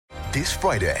This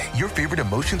Friday, your favorite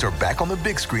emotions are back on the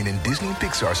big screen in Disney and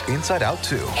Pixar's Inside Out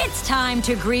 2. It's time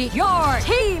to greet your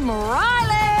Team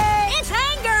Riley. It's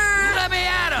anger. Let me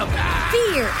at him.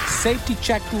 Fear. Safety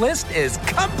checklist is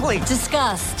complete.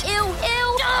 Disgust. Ew.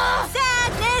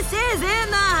 Sadness is in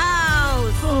the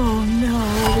house. Oh, no.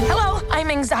 Hello, I'm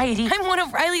anxiety. I'm one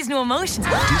of Riley's new emotions.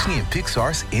 Disney and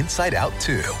Pixar's Inside Out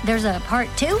 2. There's a part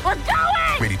 2? We're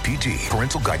going! Rated PG.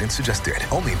 Parental guidance suggested.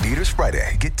 Only in theaters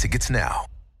Friday. Get tickets now.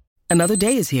 Another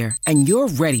day is here, and you're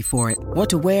ready for it. What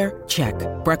to wear? Check.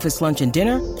 Breakfast, lunch, and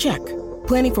dinner? Check.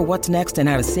 Planning for what's next and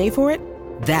how to save for it?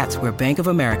 That's where Bank of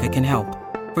America can help.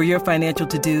 For your financial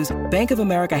to-dos, Bank of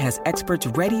America has experts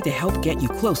ready to help get you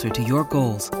closer to your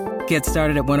goals. Get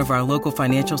started at one of our local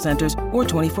financial centers or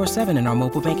 24/7 in our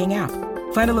mobile banking app.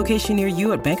 Find a location near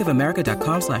you at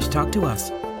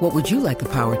bankofamerica.com/talktous. What would you like the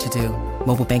power to do?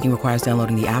 Mobile banking requires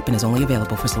downloading the app and is only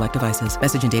available for select devices.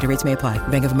 Message and data rates may apply.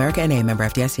 Bank of America N.A., member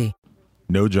FDIC.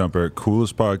 No Jumper,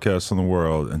 coolest podcast in the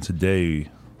world. And today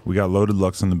we got Loaded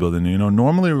Lux in the building. You know,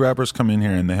 normally rappers come in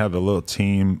here and they have a little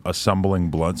team assembling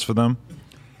blunts for them.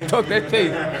 Talk that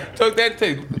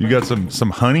tape. You got some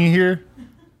honey here?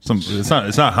 It's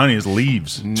not honey, it's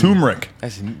leaves. Turmeric. I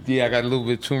got a little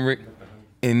bit of turmeric.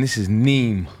 And this is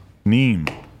neem. Neem.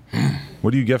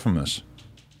 What do you get from this?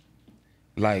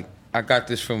 Like, I got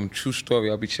this from True Story.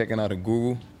 I'll be checking out a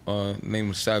guru.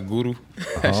 Name is Sadhguru.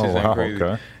 That shit's wow, crazy.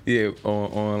 okay. Yeah,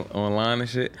 online and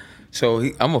shit. So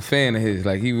I'm a fan of his.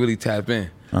 Like, he really tapped in.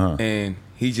 And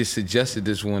he just suggested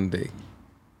this one day.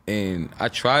 And I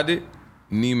tried it,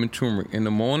 neem and turmeric in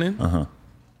the morning.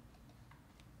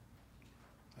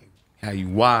 How you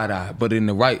wide-eyed, but in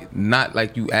the right, not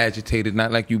like you agitated,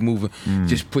 not like you moving.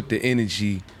 Just put the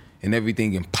energy and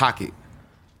everything in pocket.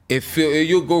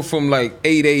 You'll go from like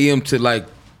 8 a.m. to like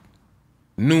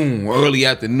noon, early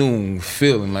afternoon,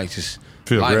 feeling like just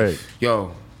Feel life. great.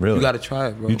 Yo, Really? you gotta try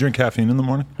it, bro. You drink caffeine in the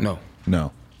morning? No.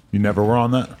 No. You never were on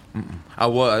that?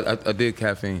 I did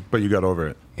caffeine. But you got over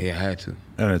it. Yeah, I had to.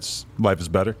 And life is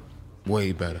better?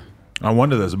 Way better. I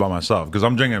wonder this about myself because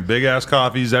I'm drinking big ass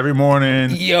coffees every morning.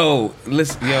 Yo,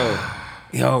 listen,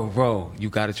 bro, you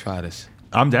gotta try this.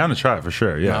 I'm down to try it for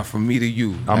sure. Yeah. Now, from me to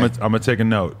you, I'm gonna take a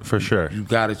note for sure. you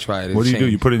gotta try it. What do you do?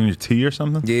 You put it in your tea or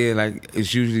something? Yeah, like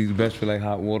it's usually the best for like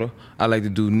hot water. I like to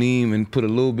do neem and put a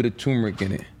little bit of turmeric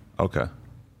in it. Okay.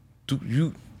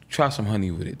 You try some honey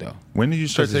with it though. When did you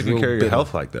start 'Cause it's taking real care of your bitter.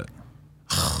 health like that?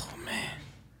 Oh man,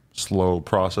 Slow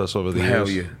process over the hell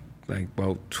years? yeah. Like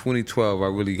about 2012, I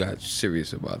really got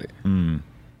serious about it.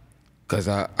 Cause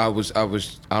I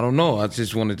don't know. I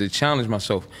just wanted to challenge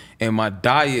myself, and my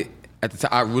diet at the time,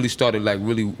 I really started like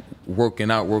really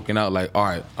working out. Like, all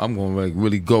right, I'm gonna like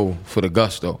really go for the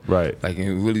gusto. Right. Like,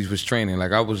 and really was training.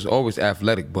 Like, I was always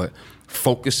athletic, but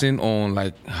focusing on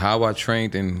like how I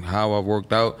trained and how I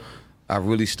worked out, I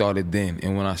really started then.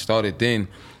 And when I started then,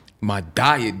 my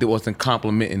diet wasn't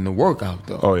complementing the workout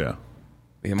though. Oh yeah.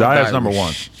 Yeah, my Diet's diet number was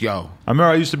one. Yo. I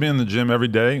remember I used to be in the gym every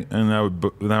day, and I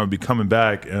would be coming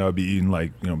back, and I would be eating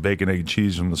like bacon, egg, and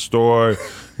cheese from the store,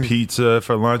 pizza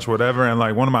for lunch, whatever. And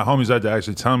like one of my homies had to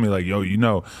actually tell me like, yo, you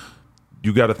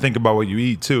got to think about what you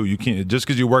eat too. You can't just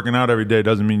because you're working out every day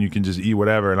doesn't mean you can just eat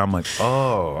whatever. And I'm like,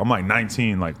 oh, I'm like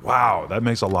 19, like wow, that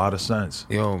makes a lot of sense.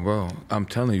 Yo, bro, I'm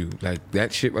telling you, like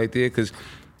that shit right there, because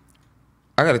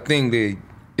I got a thing there.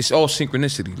 It's all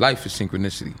synchronicity. Life is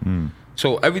synchronicity.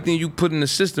 So everything you put in the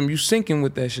system, you syncing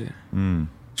with that shit.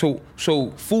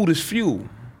 So food is fuel.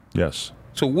 Yes.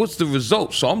 So what's the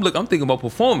result? So I'm thinking about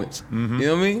performance. You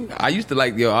know what I mean? I used to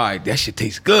like, all right, that shit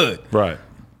tastes good. Right.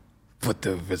 But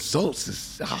the results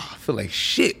is, I feel like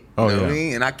shit. Oh, you know what I yeah.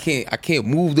 mean? And I can't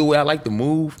move the way I like to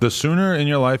move. The sooner in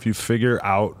your life you figure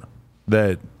out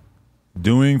that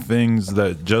doing things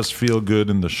that just feel good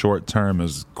in the short term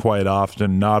is quite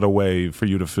often not a way for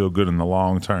you to feel good in the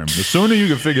long term. The sooner you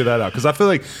can figure that out, because I feel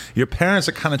like your parents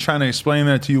are kind of trying to explain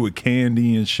that to you with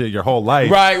candy and shit your whole life.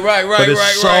 Right. But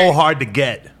it's so hard to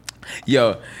get.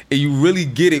 Yo, and you really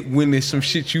get it when there's some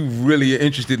shit you really are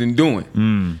interested in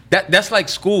doing. That's like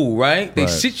school, right? They Right.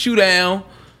 sit you down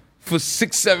for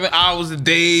 6-7 hours a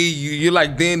day. You're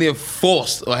like then they're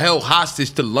forced or held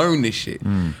hostage to learn this shit.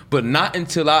 But not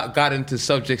until I got into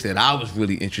subjects that I was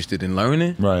really interested in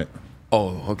learning. Right.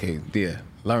 Oh, okay, yeah.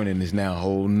 Learning is now a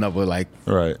whole nother like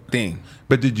Right. thing.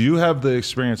 But did you have the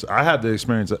experience? I had the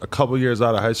experience a couple years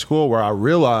out of high school where I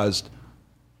realized,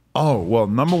 oh, well,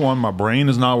 number one, my brain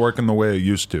is not working the way it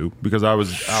used to because I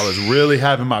was really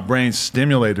having my brain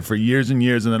stimulated for years and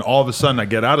years, and then all of a sudden I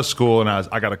get out of school and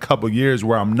I got a couple years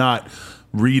where I'm not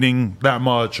reading that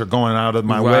much or going out of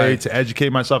my way Right. to educate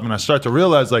myself, and I start to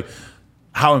realize like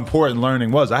how important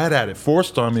learning was. I had it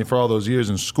forced on me for all those years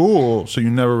in school, so you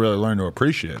never really learn to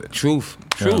appreciate it. Truth.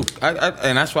 Yeah.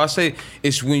 And that's why I say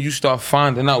it's when you start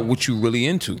finding out what you really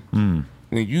into.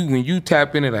 When you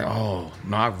tap into like, oh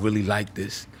no, I really like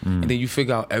this, and then you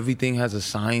figure out everything has a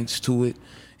science to it,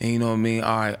 and you know what I mean.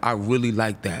 All right, I really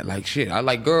like that. Like shit, I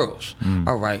like girls.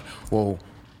 All right, well,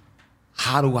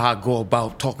 how do I go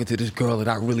about talking to this girl that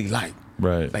I really like?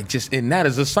 Right. Like and that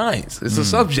is a science. It's a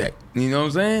subject. You know what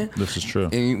I'm saying? This is true.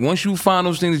 And once you find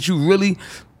those things that you really,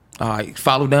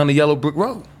 follow down the yellow brick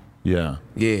road. Yeah.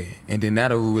 Yeah, and then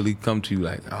that'll really come to you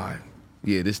like, all right,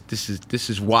 yeah, this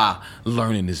is why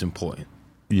learning is important.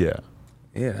 Yeah.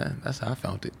 Yeah, that's how I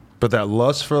found it. But that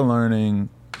lust for learning,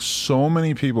 so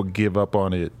many people give up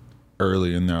on it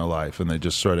early in their life, and they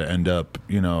just sort of end up,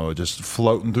 just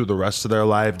floating through the rest of their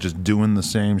life, just doing the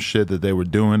same shit that they were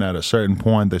doing at a certain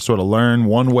point. They sort of learn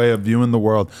one way of viewing the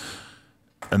world.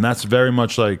 And that's very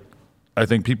much like, I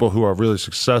think people who are really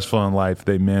successful in life,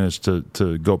 they manage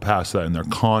to go past that, and they're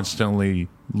constantly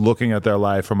looking at their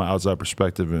life from an outside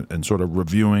perspective and sort of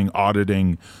reviewing,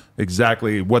 auditing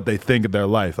exactly what they think of their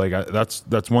life. Like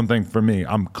that's one thing for me.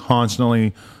 I'm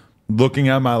constantly looking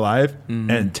at my life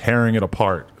and tearing it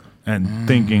apart and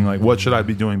thinking like, what should I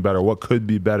be doing better? What could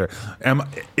be better?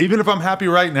 Even if I'm happy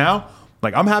right now,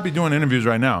 like I'm happy doing interviews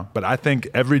right now, but I think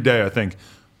every day,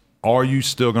 are you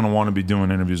still going to want to be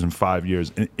doing interviews in 5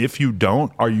 years? And if you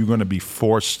don't, are you going to be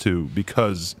forced to,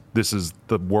 because this is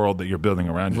the world that you're building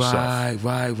around yourself?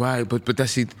 Right. But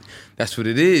that's what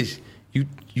it is.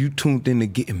 You tuned into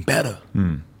getting better,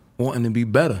 wanting to be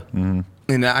better.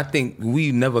 And I think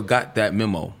we never got that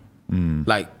memo.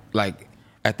 Like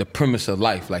at the premise of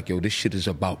life, like, yo, this shit is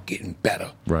about getting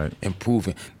better, right?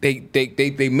 Improving. They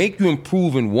make you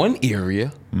improve in one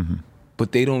area,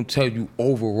 but they don't tell you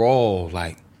overall,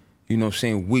 like, you know what I'm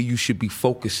saying, where you should be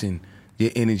focusing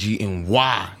your energy and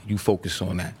why you focus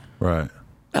on that. Right.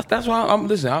 That's why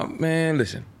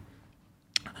listen.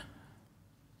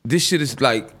 This shit is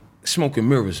like smoke and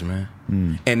mirrors, man.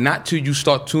 And not till you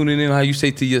start tuning in, how you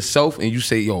say to yourself, and you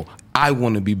say, yo, I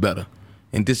want to be better.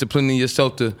 And disciplining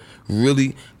yourself to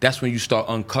really, that's when you start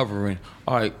uncovering,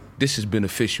 all right, this is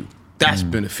beneficial. That's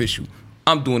beneficial.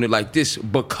 I'm doing it like this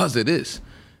because of this.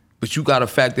 But you got to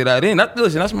factor that in.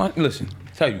 Listen,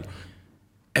 tell you,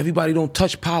 everybody don't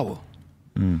touch power.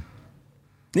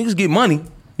 Niggas get money.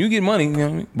 You get money, you know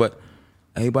what I mean? But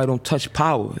everybody don't touch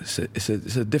power. It's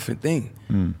a different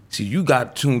thing. See, you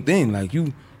got tuned in. Like,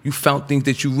 you found things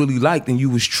that you really liked and you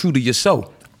was true to yourself.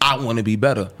 I want to be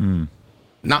better.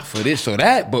 Not for this or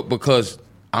that, but because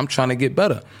I'm trying to get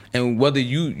better. And whether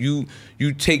you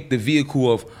take the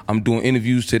vehicle of, I'm doing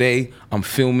interviews today, I'm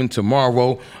filming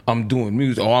tomorrow, I'm doing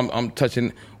music, or I'm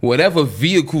touching, whatever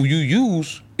vehicle you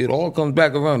use, it all comes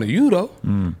back around to you though,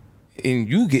 and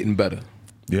you getting better.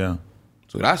 Yeah.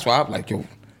 So that's why I'm like, yo,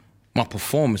 my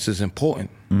performance is important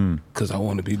because I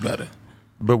want to be better.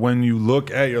 But when you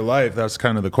look at your life, that's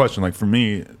kind of the question. Like for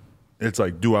me, it's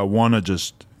like, do I want to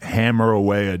just hammer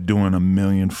away at doing 1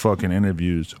 million fucking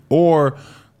interviews, or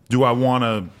do I want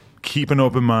to keep an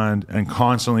open mind and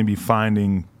constantly be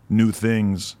finding new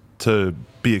things to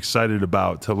be excited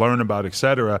about, to learn about,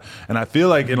 etc. And I feel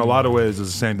like in a lot of ways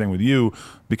it's the same thing with you,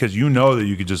 because you know that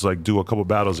you could just like do a couple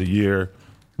battles a year,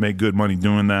 make good money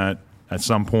doing that. At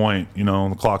some point,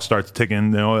 the clock starts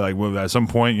ticking, like at some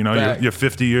point, you're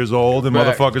 50 years old and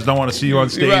motherfuckers don't want to see you on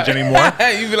stage anymore.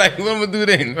 You be like, what am I gonna do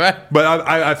then, right? But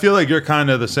I feel like you're kind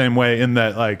of the same way in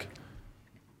that, like,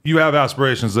 you have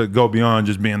aspirations that go beyond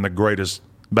just being the greatest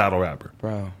battle rapper.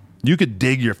 Bro. You could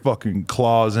dig your fucking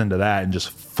claws into that and just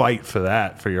fight for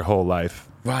that for your whole life.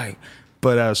 Right.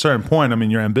 But at a certain point,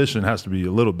 your ambition has to be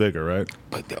a little bigger, right?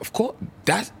 But of course,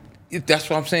 that's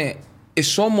what I'm saying.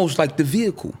 It's almost like the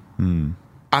vehicle.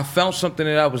 I found something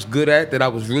that I was good at, that I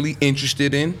was really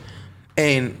interested in.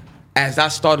 And as I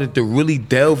started to really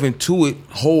delve into it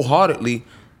wholeheartedly,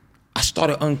 I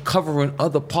started uncovering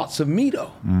other parts of me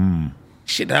though.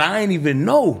 Shit that I ain't even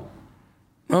know.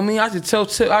 You know what I mean? I just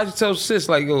tell sis,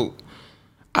 like, yo,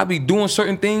 I be doing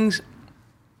certain things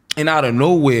and out of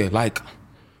nowhere, like,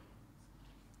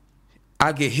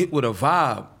 I get hit with a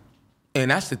vibe. And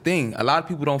that's the thing. A lot of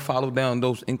people don't follow down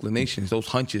those inclinations, those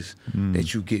hunches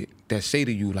that you get, that say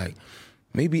to you, like,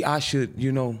 maybe I should,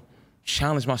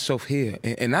 challenge myself here.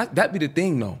 And that be the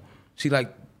thing, though. See,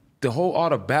 like, the whole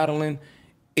art of battling,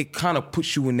 it kind of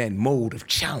puts you in that mode of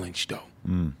challenge,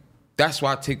 though. That's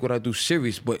why I take what I do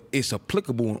serious, but it's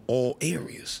applicable in all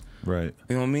areas. Right.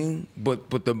 You know what I mean? But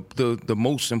the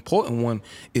most important one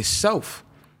is self.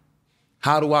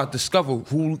 How do I discover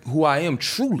who I am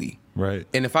truly? Right.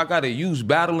 And if I gotta use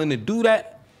battling to do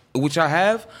that, which I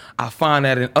have, I find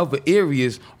that in other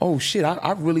areas, oh shit,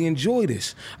 I really enjoy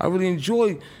this. I really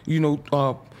enjoy,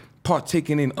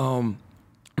 partaking in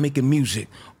making music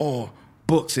or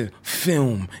books and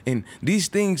film, and these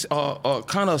things are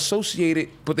kind of associated,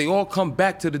 but they all come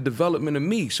back to the development of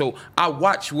me. So I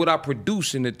watch what I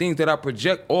produce and the things that I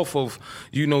project off of,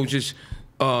 just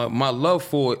my love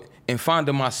for it and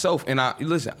finding myself. And I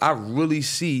really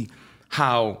see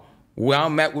how where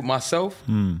I'm at with myself,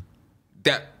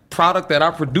 that product that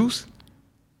I produce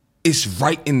is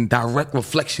right in direct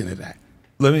reflection of that.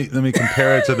 Let me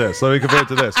compare it to this.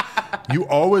 You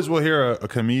always will hear a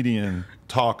comedian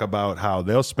talk about how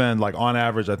they'll spend, like, on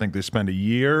average, I think they spend a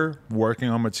year working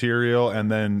on material,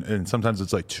 and sometimes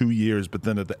it's like 2 years, but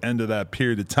then at the end of that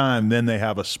period of time, then they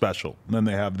have a special. And then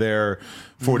they have their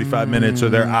 45 minutes or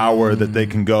their hour that they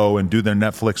can go and do their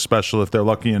Netflix special if they're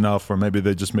lucky enough, or maybe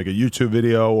they just make a YouTube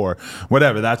video or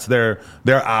whatever. That's their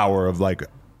hour of, like,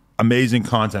 amazing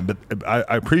content. But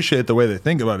I appreciate the way they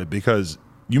think about it, because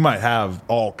you might have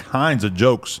all kinds of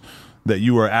jokes that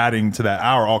you are adding to that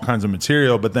hour, all kinds of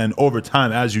material, but then over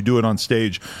time, as you do it on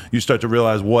stage, you start to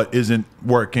realize what isn't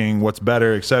working, what's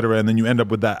better, et cetera, and then you end up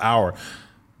with that hour.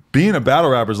 Being a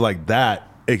battle rapper is like that,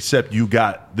 except you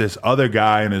got this other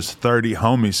guy and his 30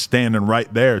 homies standing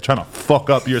right there trying to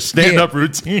fuck up your stand-up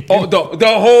routine. Oh, the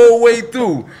whole way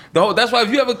through. That's why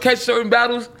if you ever catch certain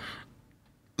battles,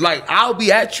 like, I'll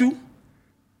be at you,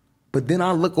 but then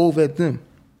I'll look over at them.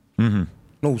 Mm-hmm.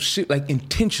 No shit, like,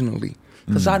 intentionally.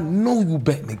 Because I know you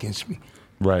betting against me.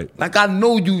 Right. Like, I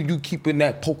know you keeping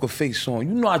that poker face on.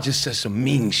 You know I just said some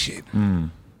mean shit.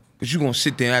 But you gonna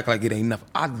sit there and act like it ain't nothing.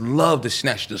 I'd love to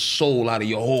snatch the soul out of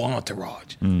your whole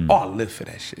entourage. Oh, I live for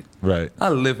that shit. Right. I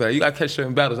live for that. You gotta catch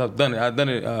certain battles. I've done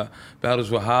it. Battles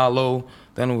with Hollow,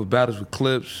 done it with battles with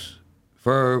Clips,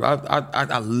 Verb.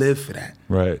 I live for that.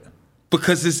 Right.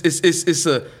 Because it's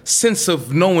a sense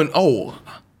of knowing, oh,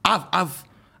 I've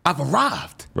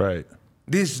arrived. Right.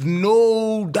 There's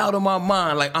no doubt in my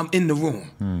mind, like, I'm in the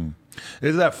room.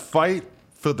 Is that fight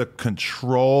for the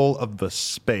control of the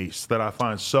space that I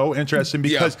find so interesting,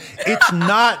 because it's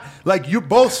not like you're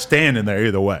both standing there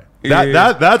either way.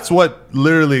 That's what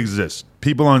literally exists.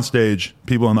 People on stage,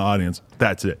 people in the audience,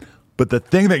 that's it. But the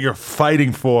thing that you're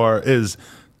fighting for is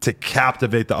to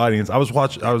captivate the audience. I was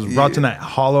watching that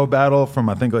Hollow battle from,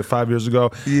 I think, like 5 years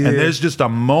ago, and there's just a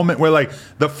moment where, like,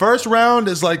 the first round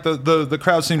is like the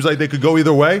crowd seems like they could go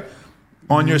either way.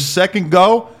 On your second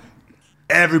go,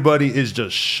 everybody is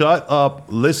just shut up,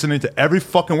 listening to every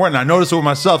fucking word. And I noticed it with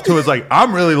myself too. It's like,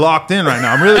 I'm really locked in right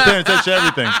now. I'm really paying attention to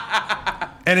everything.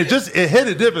 And it hit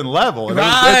a different level. And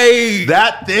right.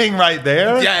 That thing right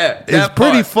there is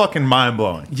pretty fucking mind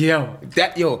blowing.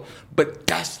 But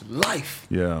that's life.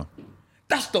 Yeah.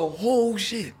 That's the whole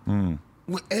shit.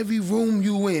 With every room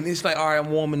you in, it's like, all right,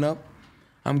 I'm warming up.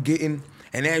 I'm getting,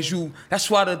 and that's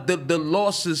why the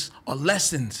losses are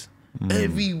lessons.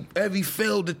 Every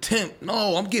failed attempt,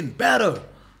 no, I'm getting better.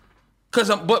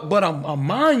 But I'm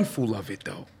mindful of it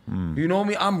though. You know what I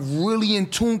mean? I'm really in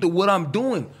tune to what I'm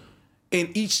doing.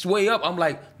 And each way up, I'm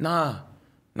like, nah,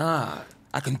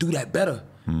 I can do that better.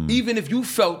 Even if you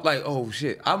felt like, oh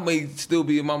shit, I may still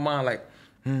be in my mind like,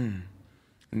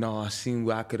 no, I seen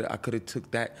where I could have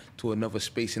took that to another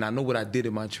space, and I know what I did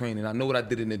in my training. I know what I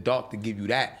did in the dark to give you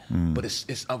that. But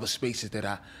it's other spaces that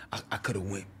I could have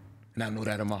went, and I know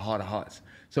that in my heart of hearts.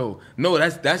 So no,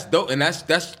 that's dope, and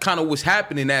that's kind of what's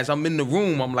happening as I'm in the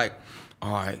room. I'm like,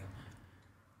 all right,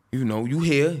 you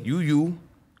here, you.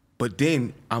 But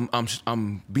then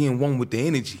I'm being one with the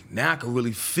energy. Now I can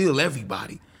really feel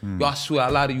everybody. Yo, I swear, I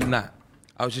lie to you not.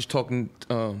 I was just talking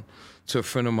to a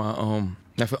friend of mine,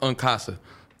 for Uncasa.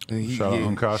 Shout out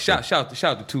Uncasa. Shout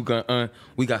out to Two Gun.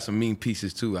 We got some mean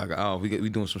pieces too. We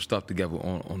doing some stuff together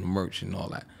on the merch and all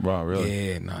that. Wow,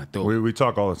 really? Yeah, nah, dope. We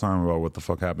talk all the time about what the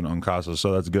fuck happened to Uncasa,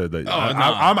 so that's good.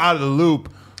 I'm out of the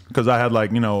loop because I had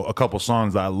a couple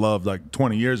songs that I loved like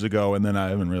 20 years ago, and then I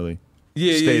haven't really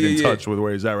stayed in touch with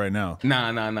where he's at right now.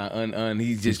 Nah.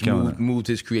 He just moved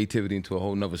his creativity into a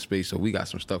whole nother space, so we got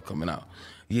some stuff coming out.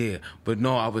 Yeah, but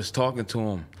no, I was talking to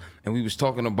him, and we was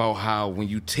talking about how when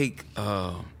you take,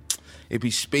 it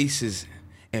be spaces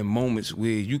and moments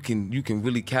where you can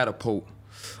really catapult.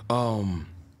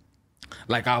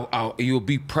 Like you'll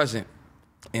be present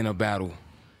in a battle,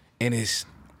 and it's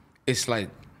like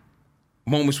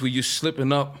moments where you're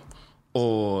slipping up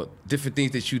or different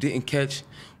things that you didn't catch.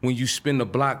 When you spin the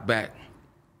block back,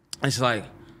 it's like,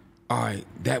 all right,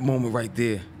 that moment right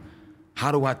there,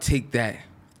 how do I take that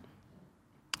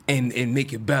and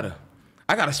make it better?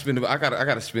 I gotta spin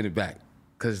it back,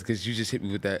 cause you just hit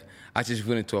me with that. I just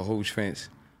went into a whole trance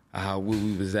where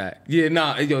we was at. Yeah,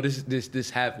 nah, yo, this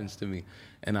happens to me,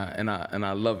 and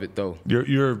I love it though. You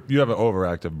have an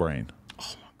overactive brain.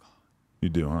 Oh my God. You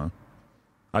do, huh?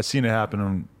 I've seen it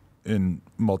happen in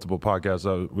multiple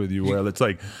podcasts with you where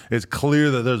it's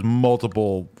clear that there's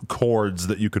multiple chords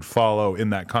that you could follow in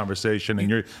that conversation, and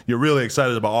you're really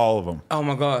excited about all of them. Oh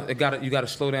my God, you gotta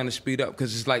slow down and speed up,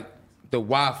 because it's like the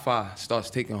Wi-Fi starts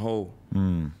taking hold.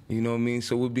 You know what I mean?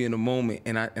 So we'll be in a moment,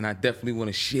 and I definitely want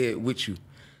to share it with you,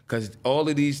 because all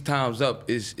of these times up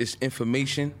is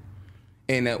information,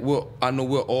 and that I know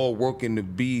we're all working to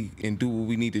be and do what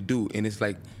we need to do, and it's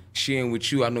like sharing with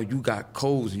you. I know you got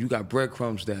codes and you got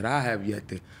breadcrumbs that I have yet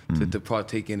to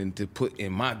partake in and to put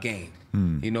in my game.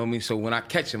 You know what I mean? So when I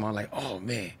catch them, I'm like, oh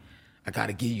man, I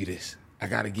gotta give you this. I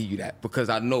gotta give you that, because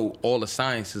I know all the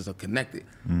sciences are connected,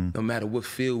 no matter what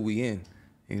field we in.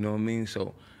 You know what I mean?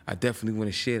 So I definitely want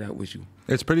to share that with you.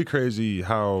 It's pretty crazy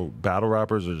how battle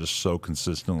rappers are just so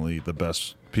consistently the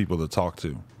best people to talk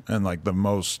to, and like the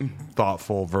most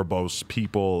thoughtful, verbose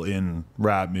people in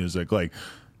rap music. Like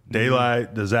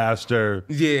Daylight, Disaster.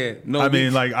 Yeah, no. I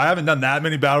mean, like, I haven't done that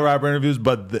many battle rapper interviews,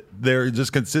 but they're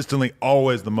just consistently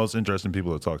always the most interesting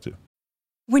people to talk to.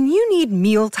 When you need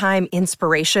mealtime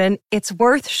inspiration, it's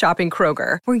worth shopping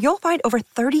Kroger, where you'll find over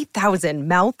 30,000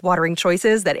 mouth-watering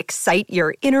choices that excite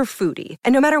your inner foodie.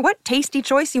 And no matter what tasty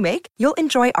choice you make, you'll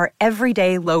enjoy our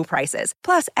everyday low prices,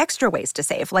 plus extra ways to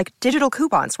save, like digital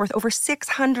coupons worth over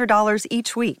 $600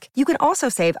 each week. You can also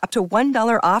save up to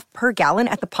 $1 off per gallon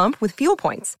at the pump with fuel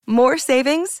points. More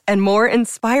savings and more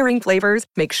inspiring flavors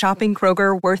make shopping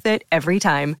Kroger worth it every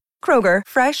time. Kroger,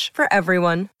 fresh for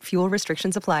everyone. Fuel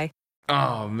restrictions apply.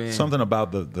 Oh man, something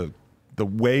about the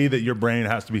way that your brain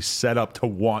has to be set up to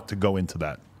want to go into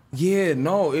that. Yeah,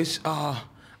 no, it's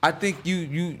I think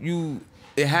you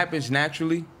it happens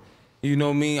naturally. You know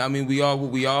what I mean? I mean, we are what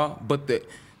we are, but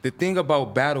the thing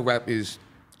about battle rap is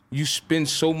you spend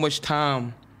so much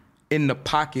time in the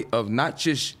pocket of not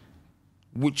just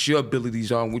what your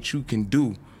abilities are and what you can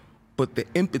do, but the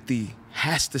empathy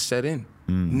has to set in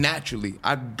naturally.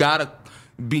 I gotta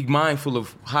be mindful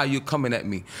of how you're coming at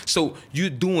me. So you're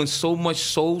doing so much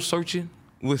soul searching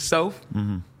with self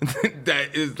that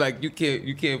is like you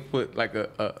can't put like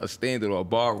a standard or a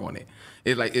bar on it.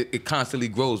 It's like it constantly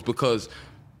grows, because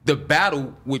the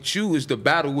battle with you is the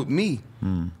battle with me.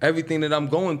 Everything that I'm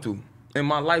going through in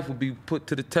my life will be put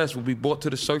to the test, will be brought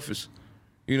to the surface.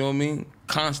 You know what I mean?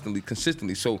 Constantly,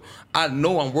 consistently. So I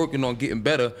know I'm working on getting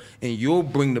better, and you'll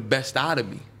bring the best out of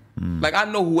me. Like I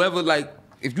know whoever, like,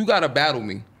 if you gotta battle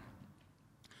me,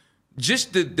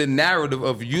 just the narrative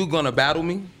of you gonna battle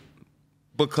me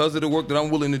because of the work that I'm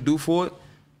willing to do for it,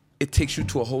 it takes you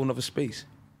to a whole nother space.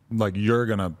 Like you're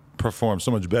gonna perform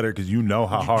so much better because you know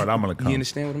how hard I'm gonna come. You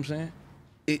understand what I'm saying?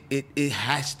 It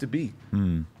has to be.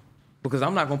 Because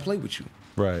I'm not gonna play with you.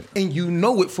 Right. And you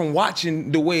know it from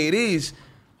watching the way it is.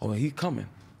 Oh, he's coming.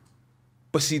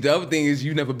 But see, the other thing is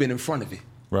you never been in front of it.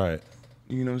 Right.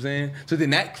 You know what I'm saying? So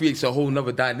then that creates a whole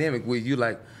nother dynamic where you're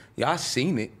like, yeah, I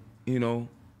seen it, you know,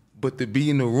 but to be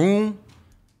in the room,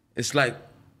 it's like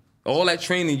all that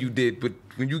training you did, but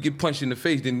when you get punched in the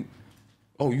face, then,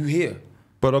 oh, you here.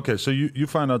 But okay, so you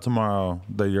find out tomorrow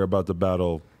that you're about to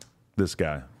battle this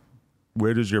guy.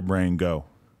 Where does your brain go?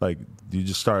 Like, do you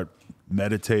just start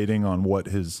meditating on what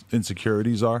his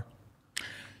insecurities are?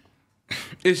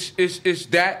 It's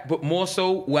that, but more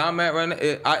so where I'm at right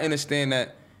now, I understand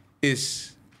that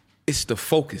it's the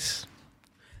focus.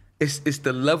 It's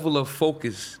the level of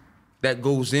focus that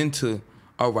goes into,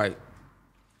 all right,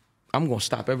 I'm gonna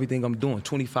stop everything I'm doing.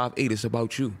 25-8, it's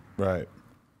about you. Right.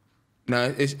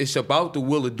 Now it's about the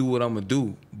will to do what I'm gonna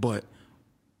do, but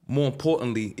more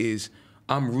importantly is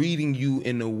I'm reading you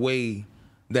in a way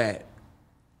that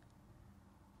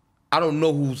I don't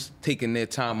know who's taking their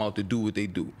time out to do what they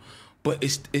do, but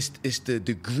it's the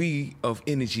degree of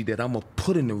energy that I'm gonna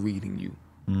put into reading you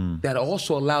that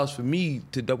also allows for me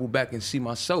to double back and see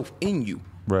myself in you.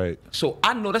 Right. So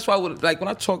I know that's why when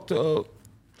I talk to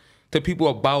people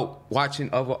about watching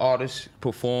other artists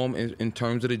perform in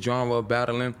terms of the genre of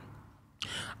battling,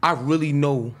 I really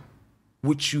know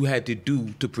what you had to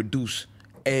do to produce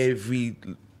every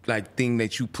thing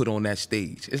that you put on that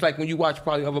stage. It's like when you watch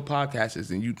probably other podcasts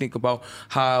and you think about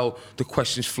how the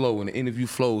questions flow and the interview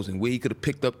flows and where he could have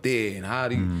picked up there and how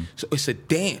so it's a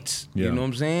dance. Yeah. You know what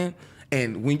I'm saying?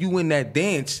 And when you in that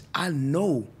dance, I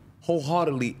know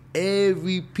wholeheartedly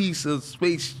every piece of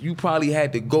space you probably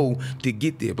had to go to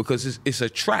get there, because it's a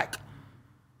track.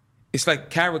 It's like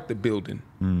character building.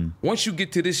 Once you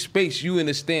get to this space, you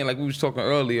understand, like we was talking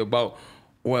earlier about,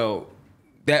 well,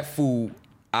 that fool,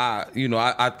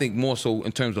 I think more so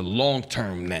in terms of long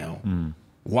term now.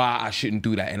 why I shouldn't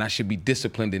do that, and I should be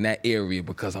disciplined in that area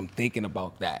because I'm thinking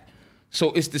about that.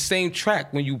 So it's the same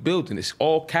track when you building. It's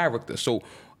all character. So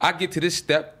I get to this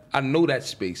step, I know that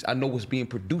space. I know what's being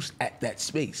produced at that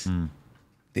space.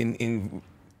 Then in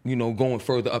going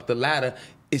further up the ladder,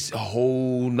 it's a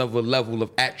whole nother level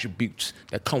of attributes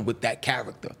that come with that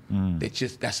character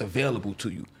that's available to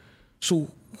you. So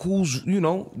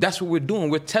that's what we're doing.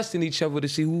 We're testing each other to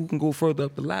see who can go further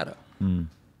up the ladder.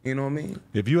 You know what I mean?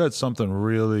 If you had something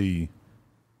really,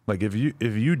 like if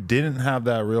you didn't have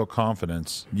that real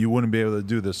confidence, you wouldn't be able to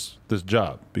do this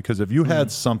job. Because if you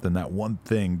had something, that one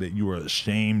thing that you were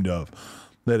ashamed of,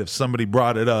 that if somebody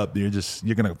brought it up,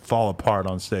 you're gonna fall apart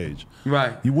on stage.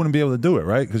 Right. You wouldn't be able to do it,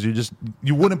 right? Because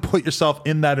you wouldn't put yourself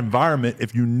in that environment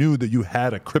if you knew that you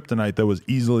had a kryptonite that was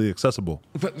easily accessible.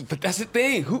 But that's the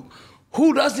thing.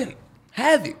 Who doesn't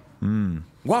have it?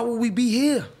 Why would we be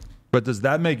here? But does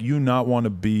that make you not want to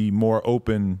be more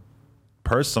open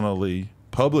personally,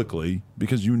 publicly,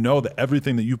 because you know that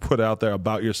everything that you put out there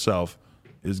about yourself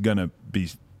is going to be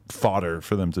fodder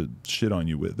for them to shit on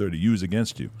you with or to use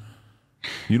against you?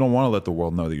 You don't want to let the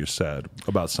world know that you're sad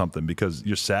about something because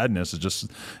your sadness is just,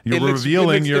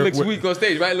 revealing your... It looks weak on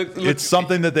stage, right? It's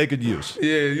something that they could use.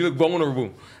 Yeah, you look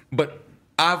vulnerable. But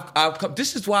I've come...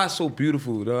 This is why it's so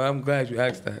beautiful, though. I'm glad you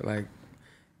asked that. Like,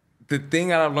 the thing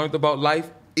that I've learned about life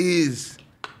is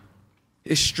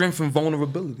strength and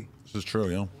vulnerability. This is true,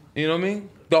 yeah. You know what I mean?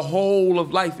 The whole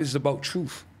of life is about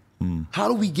truth. How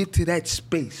do we get to that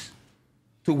space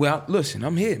to where, listen,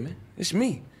 I'm here, man. It's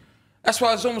me. That's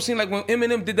why it's almost seemed like when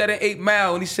Eminem did that in 8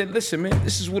 Mile and he said, listen, man,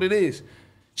 this is what it is.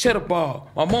 Cheddar bar.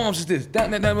 My mom's is this.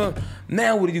 That.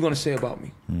 Now what are you going to say about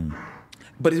me?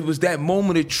 But it was that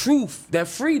moment of truth, that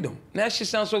freedom. Now, that shit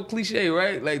sounds so cliche,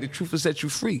 right? Like the truth will set you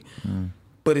free.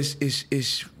 But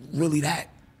it's really that.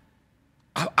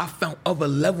 I found other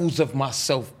levels of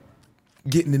myself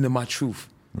getting into my truth.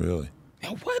 Really?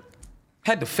 Now what?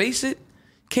 Had to face it.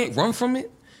 Can't run from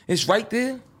it. It's right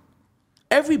there.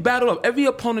 Every battle, every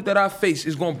opponent that I face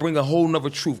is going to bring a whole nother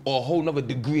truth or a whole nother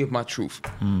degree of my truth.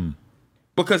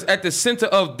 Because at the center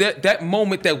of that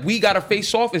moment that we got to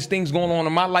face off is things going on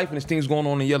in my life and there's things going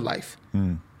on in your life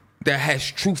that has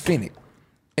truth in it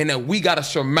and that we got to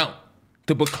surmount.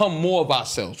 To become more of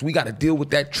ourselves, we got to deal with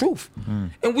that truth.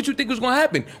 And what you think was going to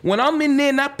happen? When I'm in there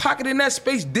in that pocket, in that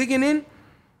space, digging in,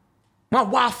 my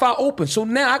Wi-Fi open. So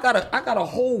now I got a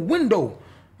whole window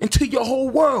into your whole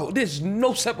world. There's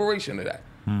no separation of that.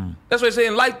 That's why I say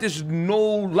in life, there's no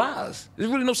lies. There's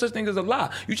really no such thing as a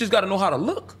lie. You just got to know how to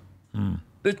look.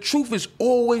 The truth is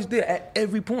always there at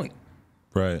every point.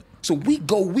 Right. So we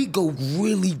go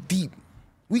really deep.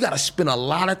 We got to spend a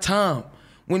lot of time.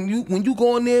 When you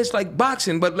go in there, it's like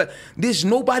boxing, but like, there's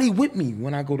nobody with me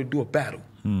when I go to do a battle.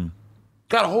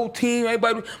 Got a whole team,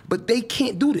 everybody, but they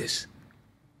can't do this.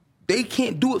 They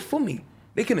can't do it for me.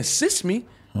 They can assist me,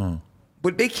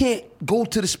 but they can't go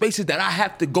to the spaces that I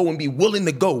have to go and be willing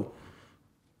to go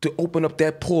to open up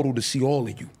that portal to see all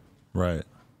of you. Right.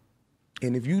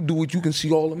 And if you do it, you can see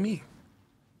all of me.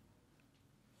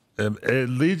 It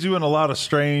leads you in a lot of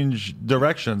strange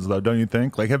directions, though, don't you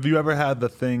think? Like, have you ever had the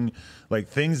thing, like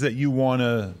things that you want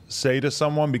to say to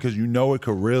someone because you know it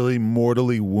could really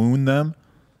mortally wound them,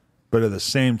 but at the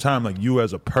same time, like you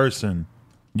as a person,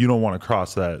 you don't want to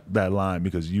cross that line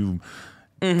because you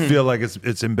feel like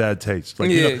it's in bad taste. Like,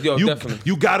 definitely.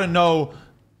 You got to know.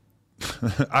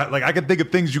 I can think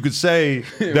of things you could say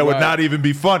that would not even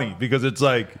be funny because it's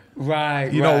like,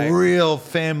 you know, real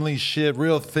family shit,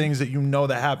 real things that you know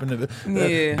that happened.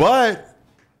 But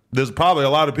there's probably a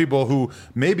lot of people who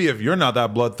maybe if you're not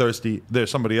that bloodthirsty,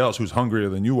 there's somebody else who's hungrier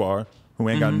than you are, who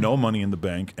ain't got no money in the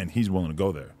bank, and he's willing to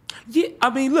go there. Yeah, I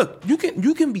mean, look, you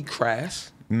can be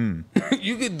crass. You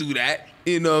can do that.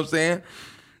 You know what I'm saying?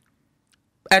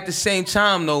 At the same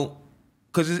time, though,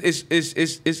 because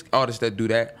it's artists that do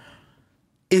that.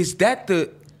 Is that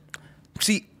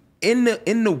in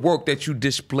the work that you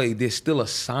display, there's still a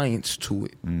science to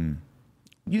it.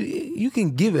 You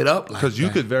can give it up like that. Because you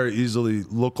could very easily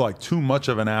look like too much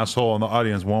of an asshole and the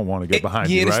audience won't want to get behind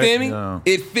you, You understand me? No.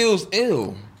 It feels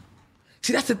ill.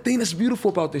 See, that's the thing that's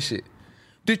beautiful about this shit.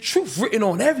 The truth written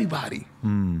on everybody.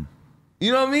 You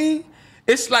know what I mean?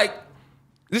 It's like,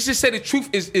 let's just say the truth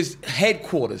is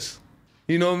headquarters.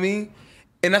 You know what I mean?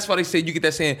 And that's why they say, you get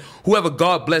that saying, whoever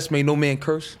God bless, may no man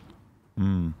curse.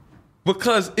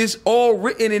 Because it's all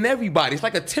written in everybody. It's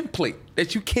like a template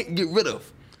that you can't get rid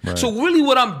of. Right. So really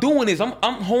what I'm doing is I'm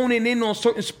honing in on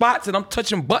certain spots and I'm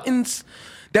touching buttons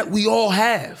that we all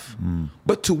have.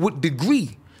 But to what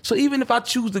degree? So even if I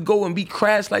choose to go and be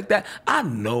crass like that, I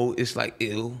know it's like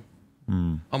ill.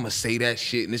 I'm going to say that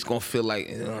shit and it's going to feel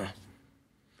like,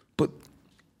 but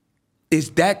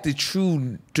is that the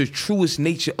truest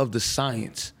nature of the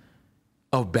science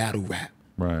of battle rap?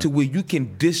 Right. To where you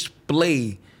can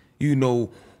display, you know,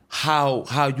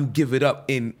 how you give it up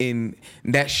in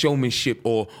that showmanship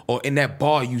or in that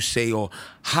bar you say, or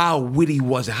how witty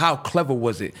was it, how clever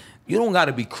was it. You don't got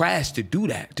to be crass to do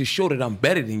that, to show that I'm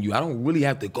better than you. I don't really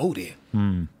have to go there. You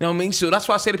know what I mean? So that's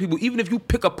why I say to people, even if you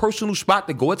pick a personal spot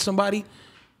to go at somebody,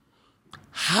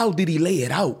 how did he lay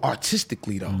it out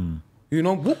artistically though? You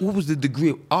know, what was the degree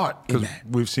of art in that?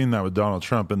 We've seen that with Donald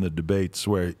Trump in the debates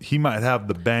where he might have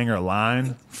the banger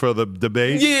line for the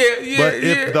debate. But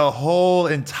if the whole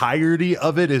entirety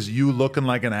of it is you looking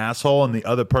like an asshole and the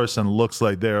other person looks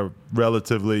like they're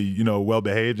relatively, you know,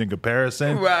 well-behaved in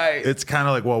comparison, right? It's kind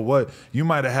of like, well, what? You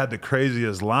might have had the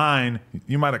craziest line.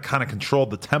 You might have kind of controlled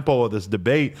the tempo of this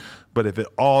debate. But if it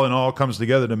all in all comes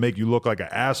together to make you look like an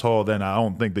asshole, then I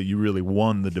don't think that you really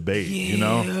won the debate, you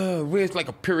know? Yeah, where it's like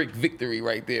a Pyrrhic victory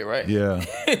right there, right? Yeah.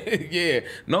 Yeah.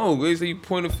 No, where you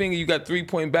point a finger, you got 3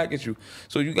 pointing back at you.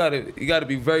 So you gotta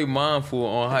be very mindful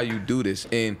on how you do this.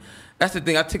 And that's the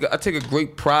thing. I take a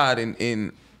great pride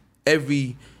in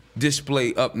every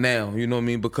display up now, you know what I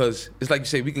mean? Because it's like you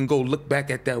say, we can go look back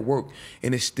at that work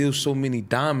and there's still so many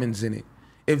diamonds in it,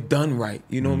 if done right,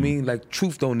 you know what I mean? Like,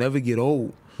 truth don't never get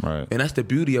old. Right. And that's the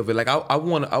beauty of it. Like I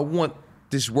want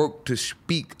this work to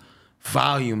speak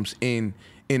volumes in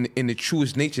the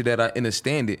truest nature that I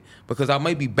understand it. Because I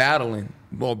might be battling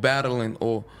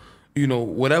or, you know,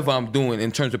 whatever I'm doing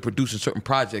in terms of producing certain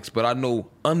projects, but I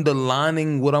know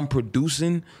underlining what I'm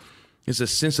producing is a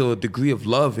sense of a degree of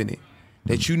love in it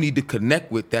that you need to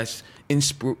connect with, that's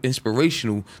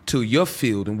inspirational to your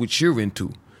field and what you're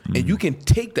into. And you can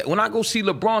take that. When I go see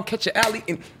LeBron catch an alley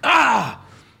and I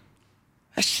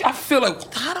feel like,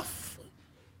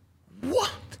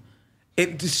 what?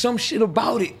 And there's some shit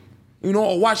about it, you know,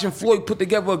 or watching Floyd put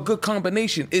together a good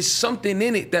combination. It's something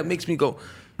in it that makes me go,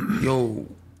 yo,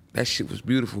 that shit was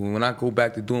beautiful. And when I go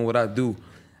back to doing what I do,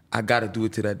 I got to do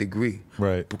it to that degree.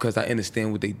 Right. Because I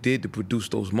understand what they did to produce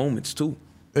those moments too.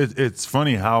 It's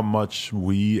funny how much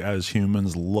we as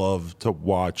humans love to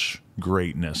watch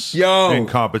greatness in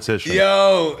competition.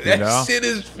 That shit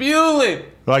is fueling.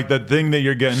 Like the thing that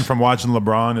you're getting from watching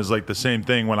LeBron is like the same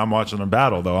thing when I'm watching a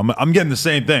battle though. I'm getting the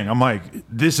same thing. I'm like,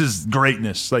 this is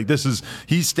greatness. Like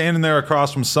he's standing there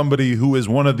across from somebody who is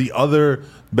one of the other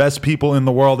best people in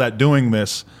the world at doing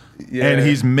this. Yeah. And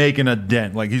he's making a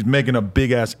dent. Like he's making a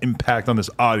big ass impact on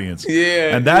this audience.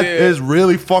 Yeah. And that is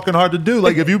really fucking hard to do.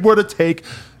 Like if you were to take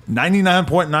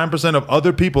 99.9% of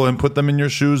other people and put them in your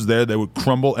shoes there, they would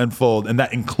crumble and fold. And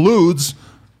that includes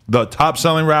the top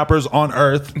selling rappers on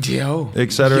earth,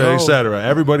 et cetera, et cetera.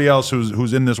 Everybody else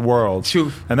who's in this world.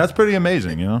 Truth. And that's pretty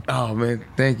amazing, you know? Oh man,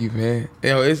 thank you, man. You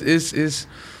know, it's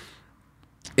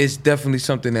definitely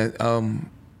something that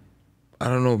I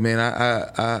don't know, man.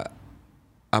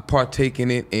 I partake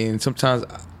in it, and sometimes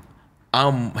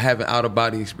I'm having out of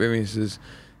body experiences.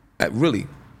 Really,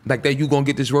 like that. You gonna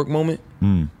get this work moment?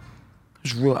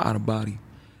 It's real out of body.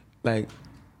 Like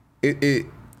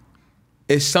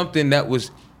it's something that was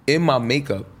in my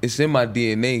makeup. It's in my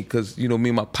DNA. Cause you know me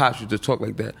and my pops used to talk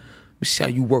like that. Let me see how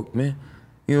you work, man.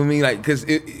 You know what I mean? Like, cause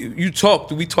we talk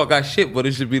our shit, but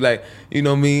it should be like, you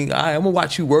know what I mean? I'm gonna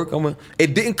watch you work.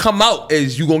 It didn't come out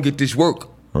as you gonna get this work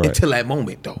until that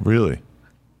moment, though. Really?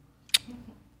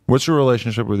 What's your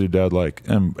relationship with your dad like?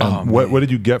 And what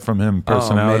did you get from him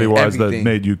personality-wise that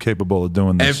made you capable of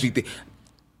doing this? Everything.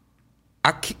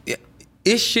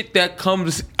 It's shit that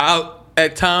comes out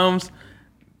at times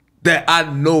that I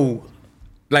know,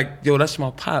 like, yo, that's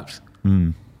my pops.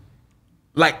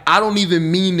 Like, I don't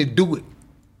even mean to do it.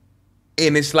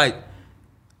 And it's like,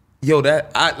 yo,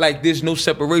 there's no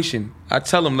separation. I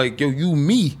tell him, like, yo, you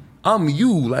me, I'm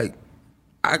you. Like,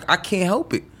 I can't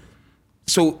help it.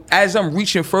 So as I'm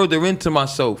reaching further into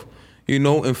myself, you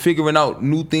know, and figuring out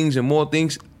new things and more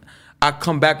things, I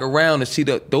come back around and see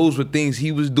that those were things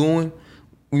he was doing,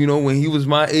 you know, when he was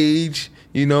my age,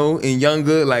 you know, and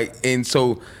younger, like, and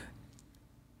so,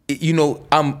 you know,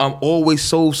 I'm always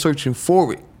soul searching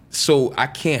for it. So I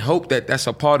can't help that that's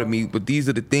a part of me, but these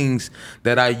are the things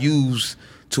that I use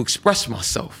to express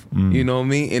myself. You know what I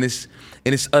mean? And it's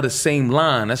of the same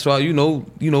line. That's why, you know,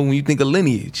 when you think of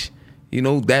lineage, you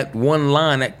know, that one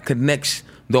line that connects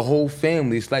the whole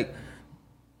family. It's like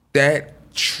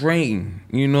that train,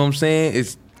 you know what I'm saying?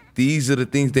 These are the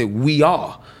things that we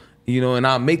are, you know, and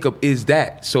our makeup is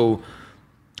that. So,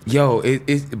 yo,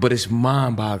 but it's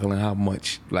mind-boggling how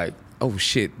much, like, oh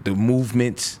shit, the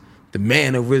movements, the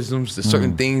mannerisms, the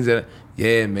certain things that,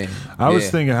 yeah, man. I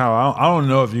was thinking how, I don't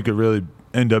know if you could really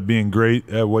end up being great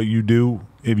at what you do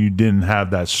if you didn't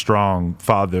have that strong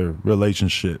father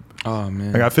relationship. Oh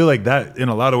man. Like I feel like that in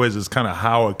a lot of ways is kind of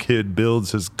how a kid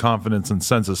builds his confidence and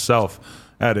sense of self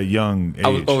at a young age. I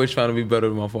was always trying to be better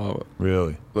than my father.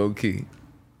 Really? Low key.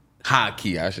 High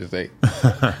key, I should say.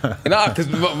 Because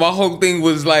my whole thing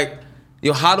was like,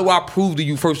 yo, how do I prove to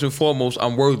you first and foremost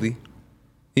I'm worthy?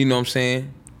 You know what I'm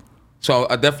saying? So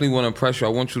I definitely want to impress you. I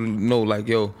want you to know, like,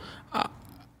 yo,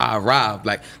 I arrived,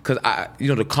 like, because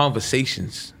the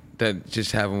conversations that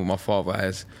just having with my father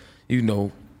as,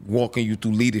 walking you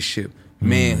through leadership,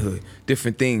 manhood,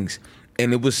 different things.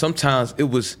 And sometimes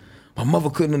my mother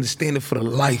couldn't understand it for the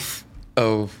life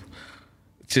of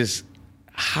just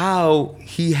how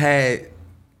he had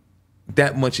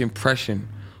that much impression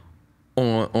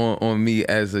on me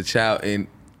as a child. And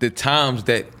the times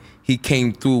that he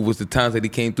came through was the times that he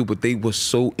came through, but they were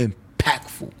so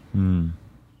impactful.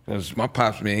 Because my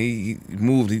pops, man, he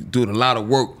moved, he did a lot of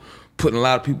work, putting a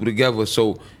lot of people together.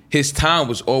 So his time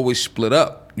was always split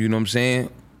up, you know what I'm saying?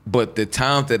 But the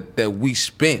times that we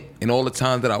spent and all the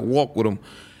times that I walked with him,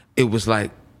 it was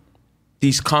like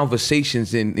these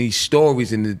conversations and these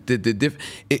stories and the different,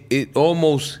 it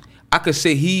almost, I could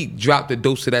say he dropped a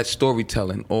dose of that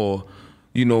storytelling, or,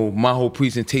 my whole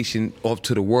presentation off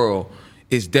to the world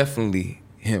is definitely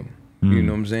him. You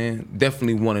know what I'm saying?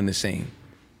 Definitely one and the same.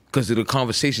 Because of the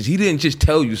conversations. He didn't just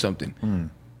tell you something.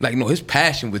 Like, no, his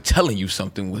passion with telling you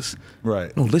something was,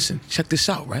 right. No, listen, check this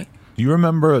out, right? You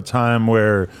remember a time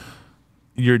where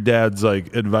your dad's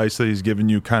like advice that he's given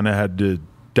you kind of had to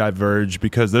diverge,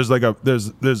 because there's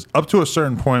up to a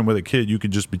certain point with a kid you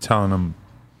could just be telling them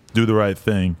do the right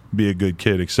thing, be a good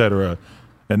kid, etc.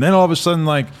 And then all of a sudden,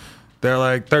 like, they're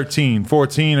like 13,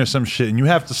 14 or some shit, and you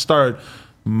have to start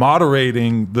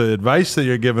moderating the advice that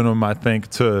you're giving them, I think,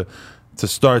 to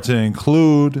start to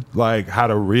include like how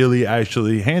to really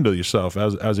actually handle yourself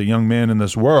as a young man in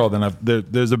this world. And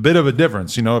there's a bit of a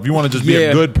difference, if you want to just be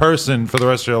a good person for the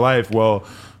rest of your life, well,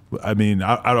 I mean,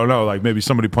 I don't know, like maybe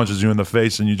somebody punches you in the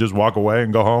face and you just walk away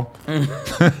and go home.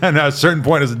 And at a certain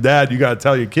point as a dad, you got to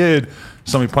tell your kid,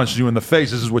 somebody punches you in the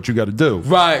face, this is what you got to do.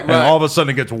 Right. And all of a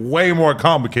sudden it gets way more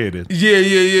complicated. Yeah.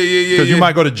 Because you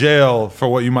might go to jail for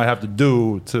what you might have to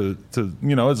do to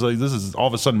it's like this is all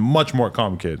of a sudden much more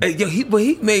complicated. Hey,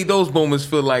 he made those moments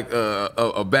feel like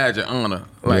a badge of honor.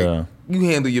 Like, you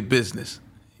handle your business.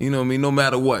 You know what I mean? No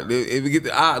matter what. If you get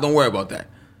don't worry about that.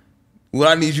 What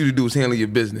I need you to do is handle your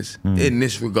business in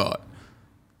this regard.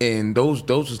 And those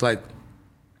is like,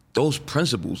 those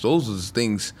principles, those are the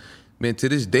things, man, to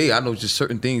this day, I know just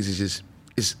certain things is just,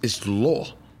 it's law.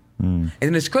 And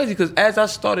it's crazy because as I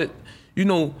started,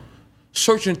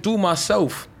 searching through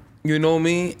myself, you know what I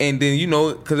mean? And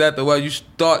then, because after a while you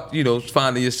start,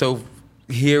 finding yourself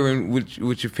hearing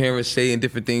what your parents say and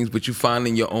different things, but you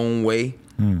finding your own way.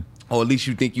 Or at least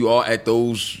you think you are at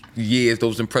those years,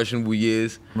 those impressionable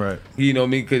years. Right. You know what I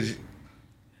mean? Because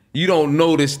you don't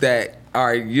notice that, all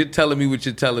right, you're telling me what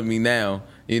you're telling me now,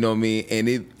 you know what I mean?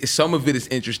 And some of it is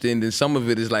interesting and some of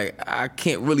it is like, I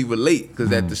can't really relate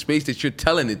because at the space that you're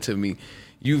telling it to me,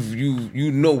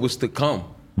 you know what's to come,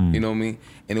 you know what I mean?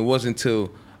 And it wasn't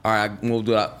until, all right, I moved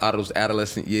out of those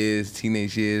adolescent years,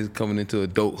 teenage years, coming into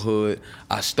adulthood,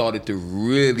 I started to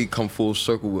really come full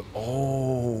circle with,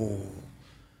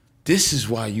 this is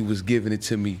why you was giving it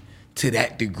to me to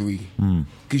that degree.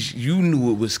 Because you knew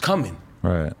it was coming.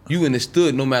 Right. You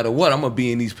understood no matter what, I'm going to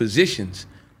be in these positions.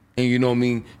 And you know what I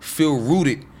mean? Feel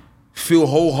rooted, feel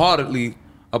wholeheartedly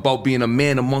about being a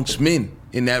man amongst men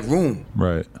in that room.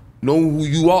 Right. Know who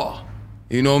you are.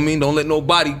 You know what I mean? Don't let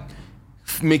nobody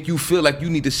make you feel like you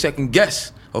need to second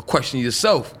guess or question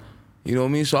yourself. You know what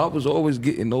I mean? So I was always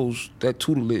getting that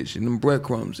tutelage and them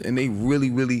breadcrumbs. And they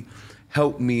really, really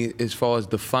helped me as far as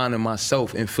defining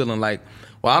myself and feeling like,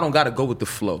 well, I don't got to go with the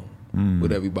flow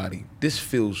with everybody. This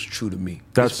feels true to me.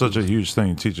 That's such a huge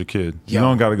thing to teach a kid. You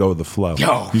don't got to go with the flow.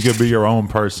 You can be your own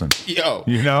person. What?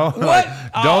 Like,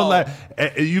 don't let,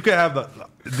 you can have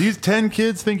these 10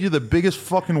 kids think you're the biggest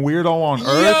fucking weirdo on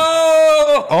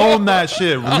earth. Own that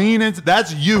shit. Lean into,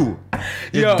 that's you.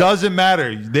 It doesn't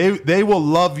matter. They will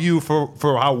love you for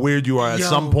how weird you are at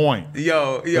some point.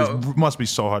 It must be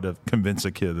so hard to convince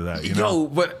a kid of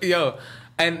that,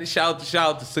 and shout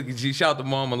out to Suki G, shout out to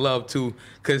Mama Love too,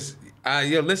 because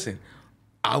listen,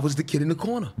 I was the kid in the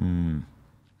corner.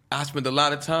 I spent a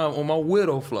lot of time on my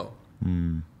weirdo flow.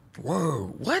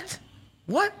 Word,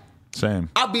 what? Same.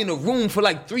 I'll be in a room for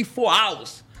like 3-4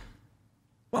 hours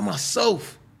by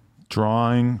myself.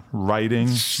 Drawing, writing,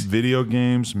 video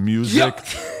games, music.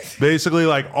 Basically,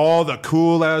 like all the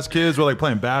cool ass kids were like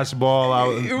playing basketball.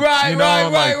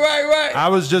 Right. I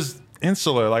was just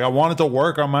insular. Like I wanted to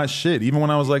work on my shit, even when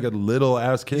I was like a little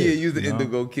ass kid. Yeah, you was the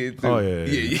indigo kid too. Oh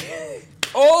yeah.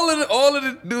 All of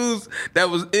the dudes that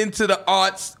was into the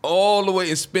arts all the way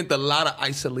and spent a lot of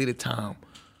isolated time.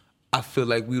 I feel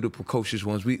like we were the precocious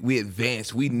ones. We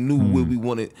advanced. We knew where we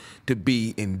wanted to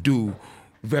be and do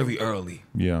very early.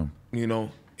 Yeah. You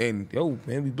know, and yo,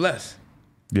 man, we blessed.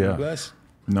 Yeah. We blessed.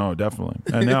 No, definitely.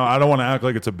 And now I don't want to act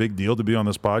like it's a big deal to be on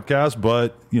this podcast,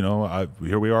 but you know,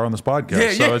 here we are on this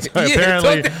podcast. So it's,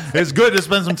 apparently, it's good to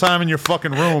spend some time in your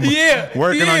fucking room,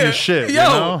 working on your shit. Yo,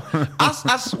 you know?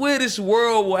 I swear this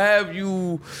world will have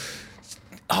you.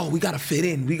 Oh, we gotta fit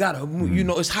in. We gotta, you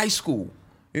know, it's high school.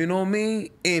 You know what I mean?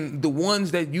 And the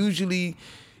ones that usually,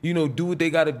 you know, do what they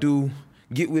gotta do,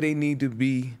 get where they need to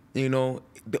be, you know,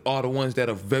 are the ones that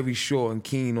are very sure and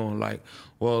keen on like,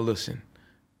 well, listen,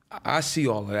 I see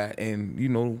all of that, and you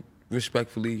know,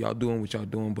 respectfully, y'all doing what y'all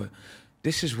doing, but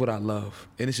this is what I love,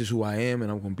 and this is who I am, and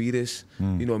I'm gonna be this,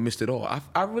 you know, amidst it all.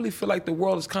 I really feel like the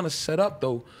world is kind of set up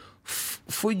though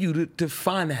for you to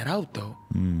find that out though.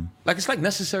 Like it's like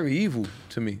necessary evil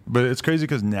to me. But it's crazy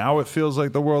because now it feels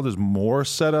like the world is more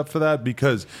set up for that,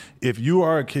 because if you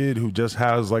are a kid who just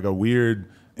has like a weird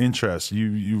interest,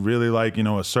 you really like, you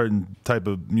know, a certain type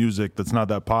of music that's not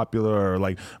that popular, or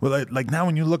like now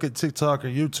when you look at TikTok or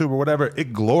YouTube or whatever,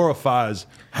 it glorifies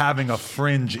having a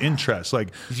fringe interest. Like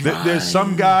there's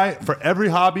some guy for every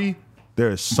hobby.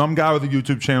 There's some guy with a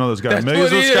YouTube channel that's got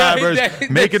millions of subscribers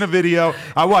making a video.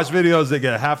 I watch videos that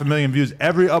get 500,000 views.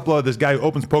 Every upload, this guy who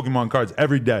opens Pokemon cards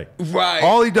every day. Right.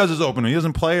 All he does is open them. He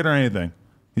doesn't play it or anything.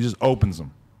 He just opens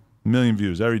them. 1 million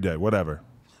views every day, whatever.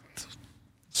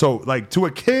 So, like, to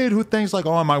a kid who thinks, like,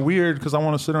 oh, am I weird because I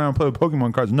want to sit around and play with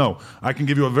Pokemon cards? No. I can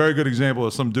give you a very good example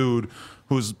of some dude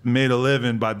who's made a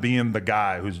living by being the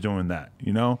guy who's doing that,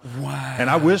 you know? Wow. And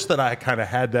I wish that I kind of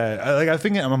had that. I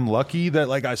think I'm lucky that,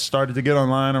 like, I started to get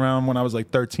online around when I was,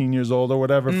 like, 13 years old or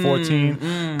whatever, 14,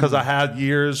 because I had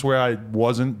years where I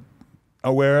wasn't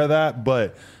aware of that.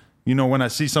 But, you know, when I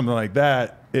see something like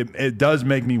that, it does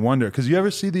make me wonder, because you ever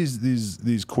see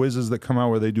these quizzes that come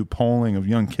out where they do polling of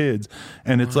young kids,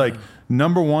 and it's like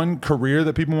number one career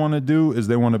that people want to do is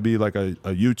they want to be like a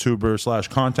YouTuber /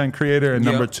 content creator, and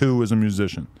number two is a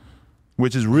musician,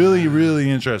 which is really, really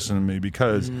interesting to me,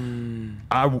 because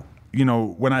you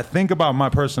know, when I think about my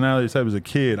personality type as a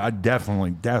kid, I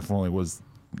definitely was.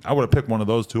 I would have picked one of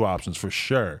those two options for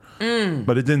sure,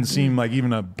 but it didn't seem like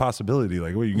even a possibility.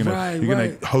 Like, what, you're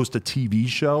gonna host a TV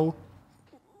show?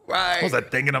 Right. I was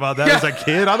like thinking about that as a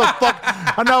kid. How the fuck?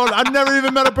 I never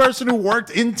even met a person who worked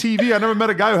in TV. I never met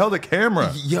a guy who held a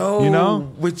camera. Yo, you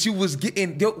know, but you was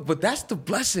getting. But that's the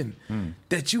blessing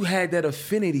that you had that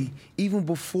affinity even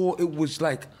before it was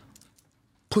like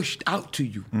pushed out to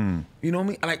you. You know what I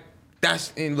mean? Like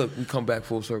that's, and look, we come back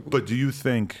full circle. But do you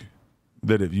think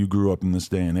that if you grew up in this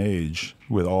day and age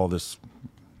with all this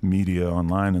media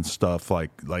online and stuff, like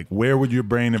where would your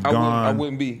brain have gone? I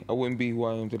wouldn't be who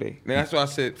I am today. And that's why I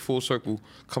said full circle,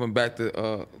 coming back to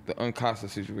the Uncasa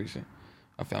situation.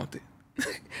 I found it.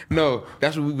 No,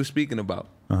 that's what we were speaking about.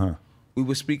 We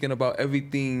were speaking about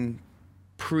everything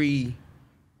pre-online,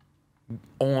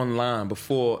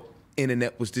 before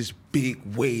internet was this big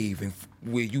wave, and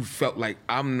where you felt like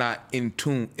I'm not in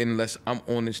tune unless I'm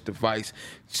on this device,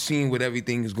 seeing what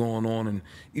everything is going on, and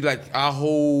like our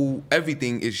whole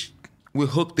everything is, we're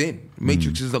hooked in.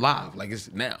 Matrix is alive, like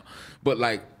it's now. But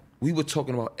like we were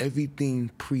talking about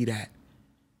everything pre that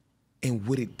and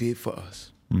what it did for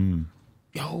us.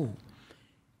 Yo,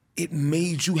 it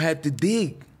made you had to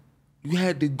dig. You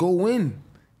had to go in.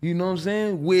 You know what I'm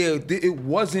saying? Where it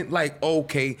wasn't like,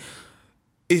 okay,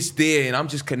 it's there and I'm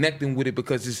just connecting with it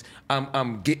because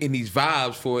I'm getting these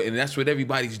vibes for it, and that's what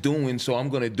everybody's doing, so I'm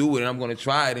gonna do it and I'm gonna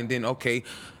try it, and then okay,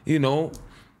 you know,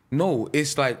 no,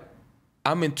 it's like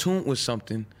I'm in tune with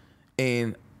something,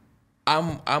 and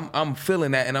I'm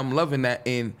feeling that and I'm loving that,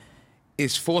 and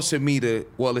it's forcing me to,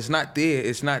 well, it's not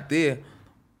there,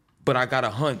 but I got a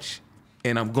hunch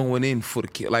and I'm going in for the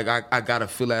kid. Like I gotta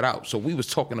fill that out. So we was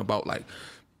talking about like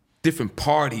different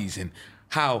parties and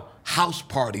how house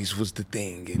parties was the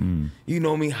thing, and you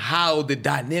know what I mean, how the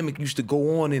dynamic used to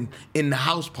go on in the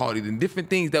house party, and different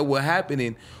things that were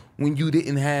happening when you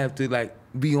didn't have to like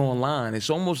be online. It's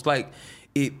almost like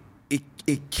it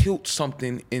killed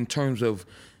something in terms of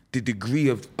the degree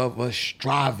of us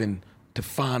striving to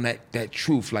find that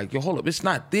truth. Like, yo, hold up, it's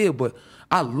not there, but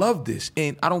I love this,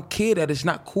 and I don't care that it's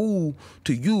not cool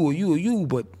to you or you,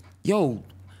 but yo,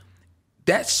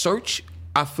 that search,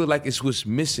 I feel like it's what's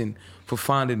missing for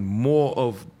finding more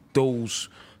of those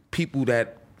people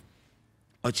that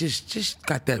are just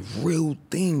got that real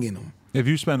thing in them. If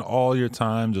you spend all your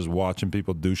time just watching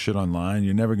people do shit online,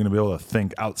 you're never going to be able to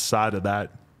think outside of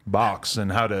that box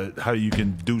and how you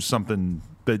can do something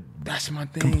that's my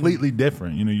thing. Completely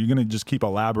different. You know, you're going to just keep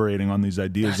elaborating on these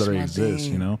ideas that exist,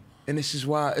 you know? And this is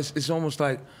why it's almost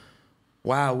like,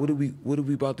 wow, what are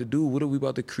we about to do? What are we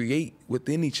about to create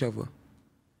within each other?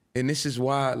 And this is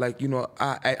why, like, you know,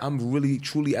 I'm really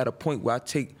truly at a point where I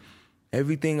take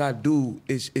everything I do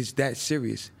is that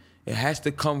serious. It has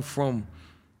to come from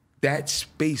that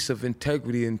space of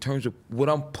integrity in terms of what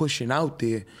I'm pushing out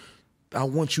there. I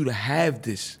want you to have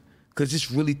this because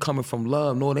it's really coming from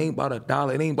love. No, it ain't about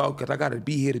 $1. It ain't about because I got to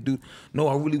be here to do. No,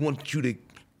 I really want you to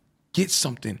get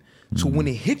something. So when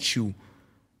it hits you,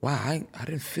 wow, I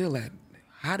didn't feel that.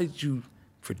 How did you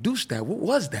produce that? What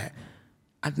was that?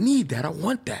 I need that. I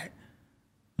want that.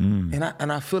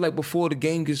 And I feel like before the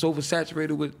game gets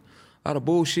oversaturated with a lot of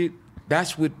bullshit,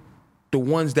 that's what the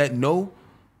ones that know,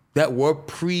 that were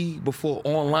before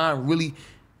online, really,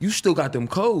 you still got them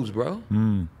codes, bro.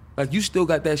 Like you still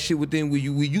got that shit within where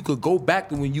you could go back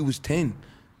to when you was 10,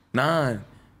 9,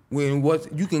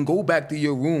 you can go back to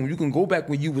your room. You can go back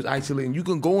when you was isolating. You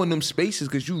can go in them spaces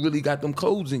because you really got them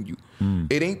codes in you.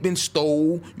 It ain't been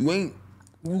stole. You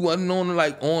wasn't on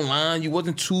like online. You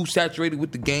wasn't too saturated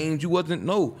with the games.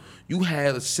 You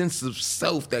had a sense of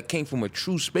self that came from a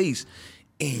true space.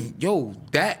 And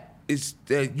that is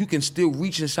that you can still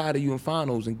reach inside of you and find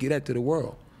those and get that to the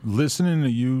world. Listening to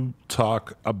you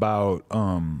talk about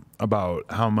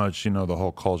how much, you know, the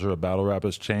whole culture of battle rap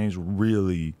has changed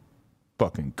really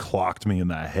fucking clocked me in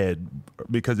that head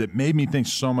because it made me think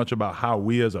so much about how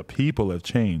we as a people have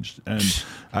changed. And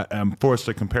I'm forced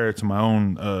to compare it to my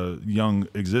own young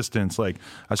existence. Like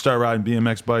I started riding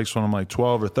BMX bikes when I'm like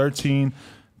 12 or 13.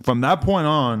 From that point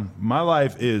on, my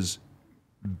life is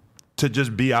to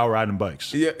just be out riding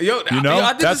bikes. Yeah, you know,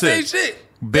 I did that's the same it. Shit.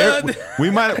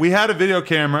 We had a video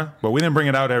camera, but we didn't bring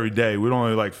it out every day. We'd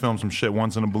only like film some shit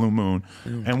once in a blue moon.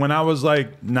 And when I was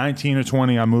like 19 or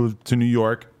 20, I moved to New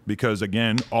York because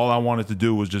again, all I wanted to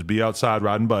do was just be outside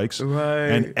riding bikes. Right.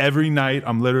 And every night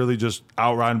I'm literally just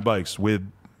out riding bikes with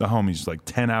the homies, like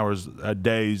 10 hours a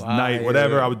day, night,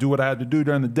 whatever. I would do what I had to do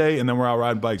during the day, and then we're out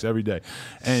riding bikes every day.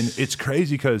 And it's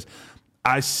crazy because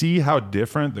I see how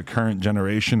different the current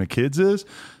generation of kids is.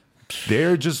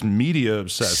 They're just media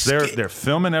obsessed. They're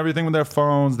filming everything with their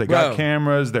phones. They got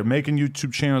cameras. They're making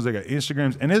YouTube channels. They got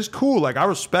Instagrams. And it's cool. Like, I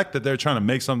respect that they're trying to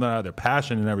make something out of their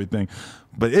passion and everything.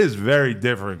 But it is very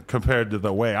different compared to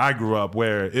the way I grew up,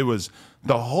 where it was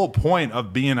the whole point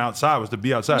of being outside was to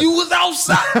be outside. You was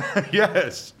outside.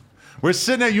 Yes. We're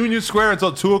sitting at Union Square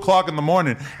until 2 o'clock in the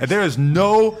morning, and there is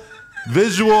no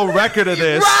visual record of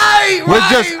this. We're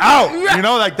just out. You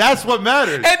know, like that's what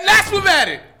mattered. And that's what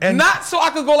mattered. And not so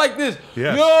I could go like this.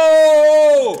 Yeah.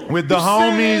 Yo! With the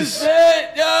homies. Yo!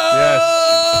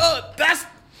 Yes. That's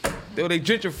they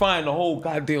gentrifying the whole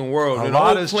goddamn world. A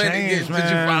lot has changed,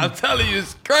 man. I'm telling you,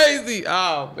 it's crazy.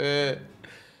 Oh, man.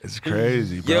 It's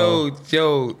crazy, bro.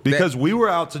 Yo. Because we were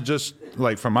out to just,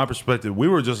 like, from my perspective, we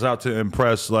were just out to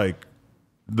impress, like,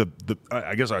 the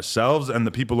I guess ourselves and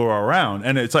the people who are around.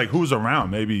 And it's like, who's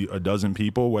around? Maybe a dozen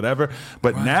people, whatever.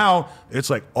 But now it's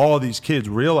like all these kids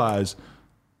realize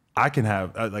I can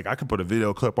have, I can put a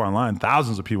video clip online.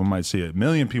 Thousands of people might see it. 1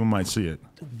 million people might see it.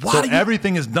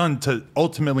 Everything is done to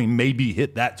ultimately maybe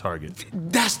hit that target.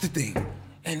 That's the thing.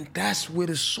 And that's where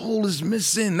the soul is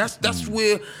missing. That's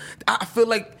where I feel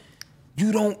like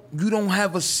you don't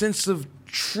have a sense of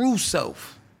true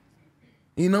self.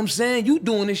 You know what I'm saying? You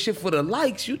doing this shit for the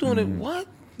likes. You doing it what?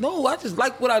 No, I just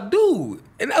like what I do.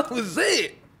 And that was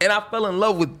it. And I fell in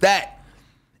love with that.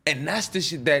 And that's the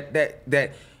shit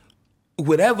that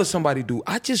whatever somebody do,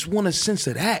 I just want a sense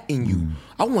of that in you.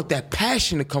 I want that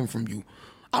passion to come from you.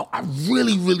 I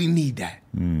really, really need that.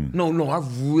 No, I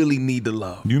really need the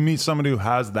love. You meet somebody who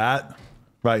has that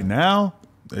right now,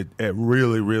 it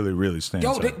really, really, really stands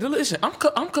out. Listen,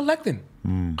 I'm collecting.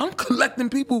 I'm collecting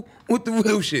people with the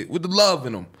real shit, with the love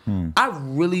in them. I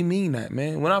really mean that,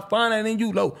 man. When I find that in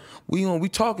you, we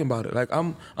talking about it. Like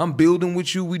I'm building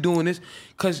with you. We doing this,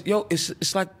 cause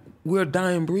it's like we're a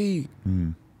dying breed,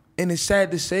 and it's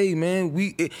sad to say,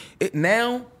 man.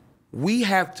 Now we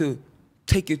have to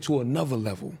take it to another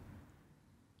level.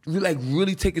 We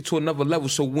really take it to another level.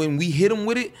 So when we hit them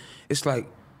with it, it's like,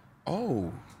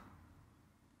 oh,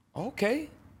 okay.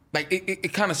 Like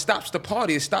it kind of stops the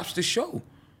party. It stops the show.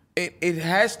 It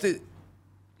has to.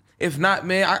 If not,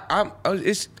 man,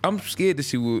 I'm scared to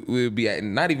see where we'll be at.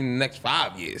 Not even the next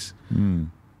 5 years.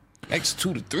 Next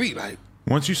 2 to 3, like.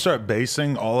 Once you start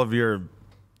basing all of your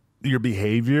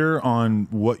behavior on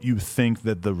what you think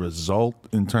that the result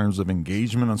in terms of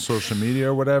engagement on social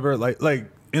media or whatever, like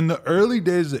in the early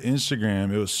days of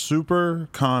Instagram, it was super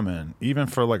common, even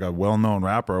for like a well-known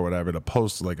rapper or whatever, to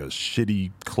post like a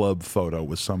shitty club photo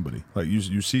with somebody. Like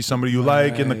you see somebody you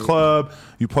like in the club,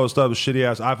 you post up a shitty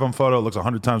ass iPhone photo. It looks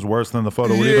 100 times worse than the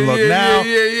photo would even look now.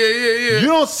 Yeah. You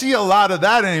don't see a lot of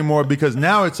that anymore because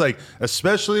now it's like,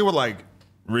 especially with like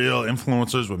real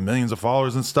influencers with millions of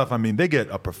followers and stuff. I mean, they get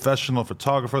a professional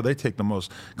photographer. They take the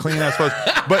most clean ass photos.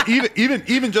 But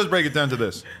even just break it down to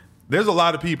this. There's a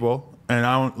lot of people, and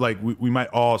I don't like. We might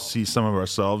all see some of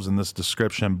ourselves in this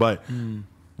description, but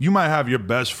you might have your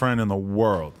best friend in the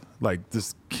world, like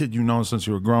this kid you know since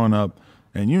you were growing up,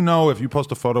 and you know if you post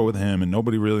a photo with him and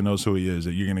nobody really knows who he is,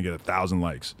 that you're gonna get 1,000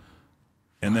 likes.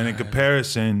 And then in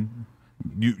comparison,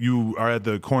 you are at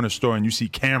the corner store and you see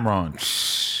Cameron,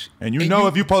 and you know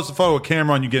if you post a photo with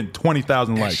Cameron, you're getting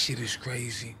 20,000 likes. That shit is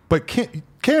crazy. But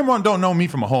Cameron don't know me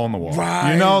from a hole in the wall.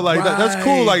 Right, you know, like right. that's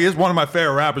cool. Like, it's one of my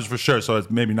favorite rappers for sure. So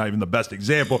it's maybe not even the best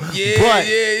example. Yeah, but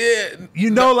yeah.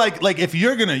 You know, like if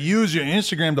you're gonna use your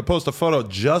Instagram to post a photo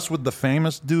just with the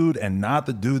famous dude and not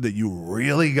the dude that you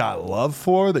really got love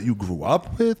for, that you grew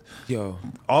up with, yo,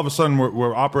 all of a sudden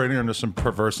we're operating under some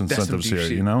perverse incentives here.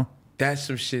 shit. You know, that's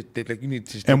some shit that like you need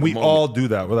to. Just and we take a moment. all do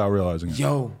that without realizing it.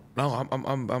 Yo, no,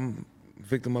 I'm a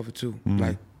victim of it too.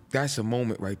 Like that's a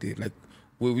moment right there. Like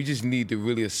where we just need to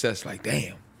really assess. Like,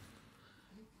 damn.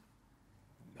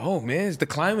 Oh man, it's the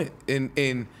climate,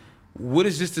 and what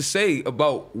is this to say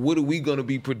about what are we gonna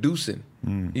be producing?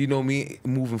 You know what I mean,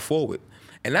 moving forward,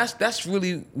 and that's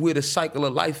really where the cycle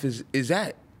of life is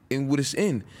at and what it's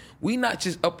in. We not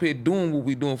just up here doing what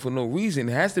we doing for no reason.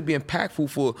 It has to be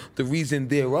impactful for the reason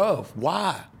thereof.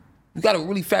 Why? You got to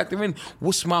really factor in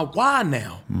what's my why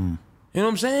now. You know what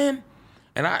I'm saying?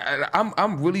 And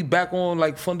I'm really back on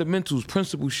like fundamentals,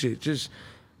 principle shit. Just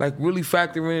like really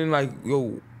factor in like,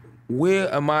 yo,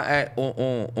 where am I at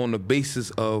on the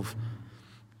basis of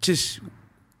just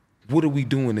what are we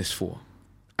doing this for?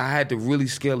 I had to really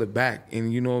scale it back,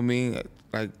 and you know what I mean.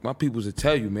 Like my peoples will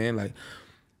tell you, man, like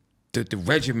the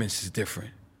regiments is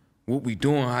different. What we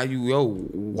doing?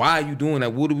 Why are you doing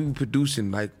that? What are we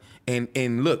producing? Like,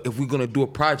 and look, if we're gonna do a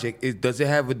project, does it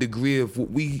have a degree of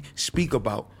what we speak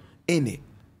about in it?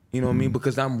 You know what I mean?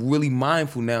 Because I'm really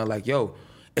mindful now. Like, yo,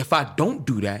 if I don't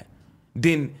do that,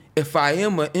 then if I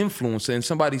am an influencer and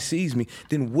somebody sees me,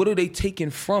 then what are they taking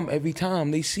from every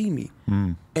time they see me?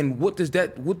 And what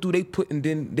do they put in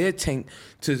then their tank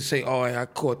to say, oh, I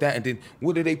caught that, and then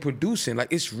what are they producing?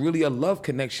 Like, it's really a love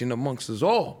connection amongst us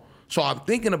all. So I'm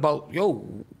thinking about,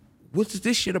 yo, what's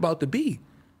this shit about to be?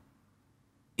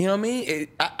 You know what I mean?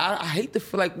 I hate to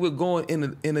feel like we're going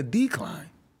in a decline.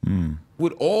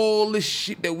 With all this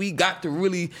shit that we got to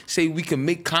really say we can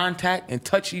make contact and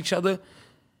touch each other,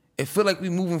 it feel like we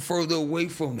moving further away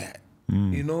from that.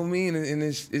 You know what I mean? And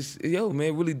it's yo, man,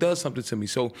 it really does something to me.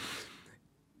 So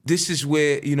this is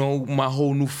where, you know, my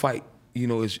whole new fight, you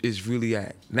know, is really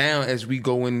at. Now as we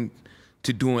go in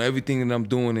to doing everything that I'm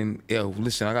doing, and yo,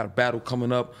 listen, I got a battle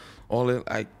coming up, all that,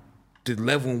 like the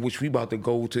level in which we about to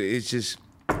go to, it's just,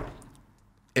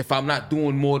 if I'm not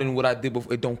doing more than what I did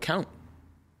before, it don't count.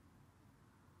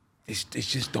 It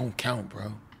just don't count,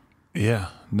 bro. Yeah,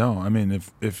 no, I mean,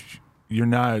 if you're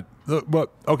not,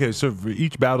 but okay, so for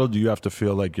each battle, do you have to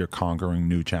feel like you're conquering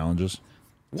new challenges?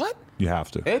 What? You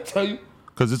have to. I tell you.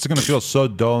 Because it's going to feel so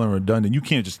dull and redundant. You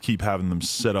can't just keep having them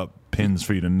set up pins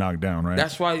for you to knock down, right?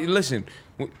 That's why, listen,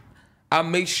 I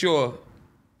make sure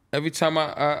every time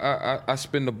I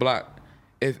spin the block,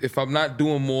 if I'm not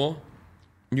doing more,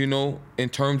 you know, in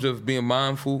terms of being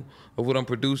mindful of what I'm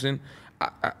producing,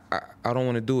 I don't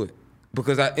want to do it.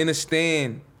 Because I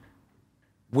understand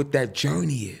what that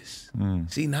journey is.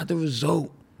 See, not the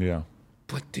result. Yeah.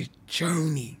 But the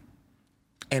journey.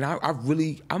 And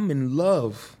I'm in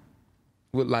love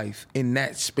with life in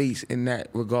that space, in that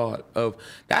regard of,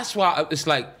 that's why it's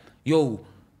like, yo,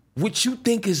 what you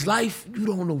think is life, you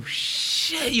don't know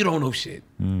shit. You don't know shit.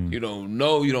 You don't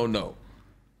know.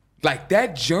 Like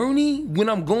that journey, when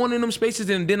I'm going in them spaces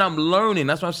and then I'm learning,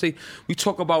 that's why I say, we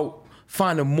talk about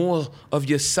finding more of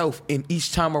yourself in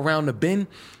each time around the bend.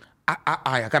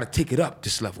 I gotta take it up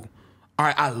this level. All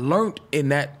right, I learned in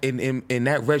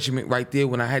that regiment right there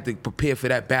when I had to prepare for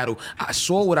that battle. I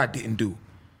saw what I didn't do.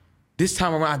 This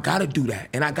time around, I gotta do that,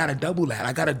 and I gotta double that.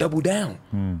 I gotta double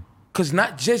down. Cause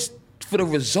not just for the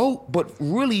result, but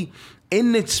really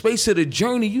in the space of the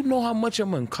journey, you know how much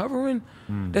I'm uncovering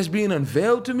that's being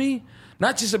unveiled to me.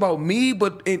 Not just about me,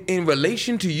 but in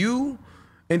relation to you,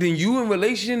 and then you in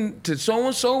relation to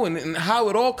so-and-so, and how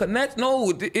it all connects. No,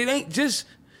 it ain't just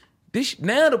this.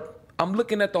 Now I'm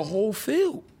looking at the whole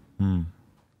field. And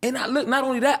I look, not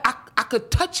only that, I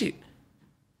could touch it.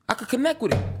 I could connect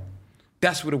with it.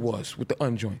 That's what it was with the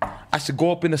unjoint. I should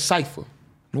go up in a cipher.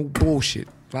 No bullshit.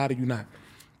 Lie to you not.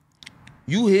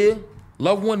 You here,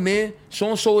 loved one there,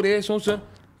 so-and-so there, so-and-so.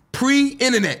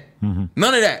 Pre-internet. None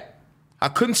of that. I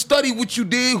couldn't study what you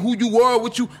did, who you were,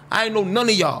 what you... I ain't know none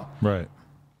of y'all. Right.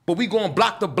 But we going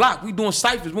block to block. We doing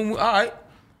ciphers. All right.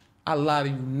 I lie to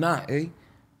you not, eh?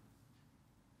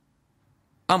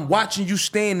 I'm watching you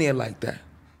stand there like that.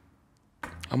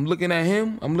 I'm looking at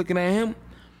him.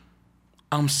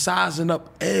 I'm sizing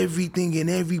up everything and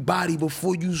everybody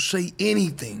before you say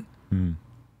anything.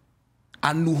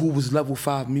 I knew who was level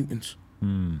 5 mutants.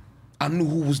 I knew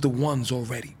who was the ones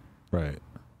already. Right.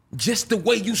 Just the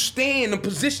way you stand and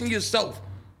position yourself.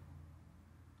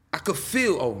 I could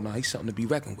feel, oh, nah, he's something to be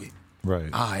reckoned with. Right.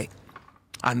 All right.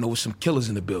 I know there's some killers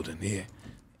in the building. Yeah.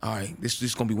 All right. This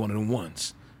is going to be one of them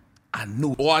ones. I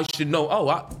knew. Or I should know,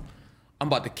 I'm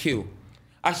about to kill.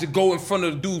 I should go in front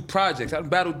of the dude's projects. I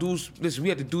battle dudes. Listen, we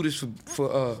had to do this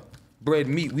for bread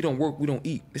and meat. We don't work, we don't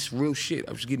eat. This is real shit.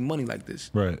 I was getting money like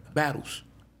this. Right. Battles.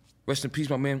 Rest in peace,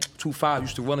 my man. 2-5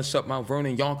 used to run us up Mount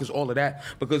Vernon, Yonkers, all of that.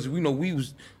 Because we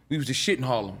was the shit in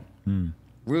Harlem.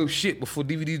 Real shit before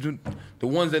DVDs. The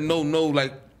ones that know,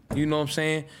 like, you know what I'm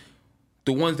saying?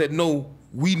 The ones that know,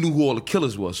 we knew who all the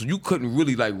killers was. So you couldn't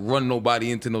really like run nobody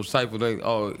into no cipher like,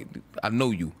 oh, I know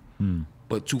you.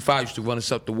 But 2-5 used to run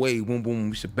us up the way, boom, boom, we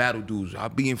used to battle dudes.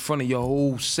 I'd be in front of your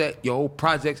whole set, your whole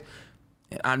projects,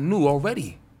 and I knew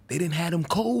already. They didn't have them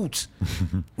codes.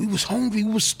 We was hungry,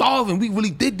 we was starving, we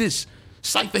really did this.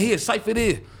 Cypher here, cypher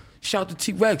there. Shout out to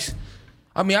T-Rex.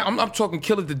 I mean, I'm talking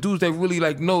killers, the dudes that really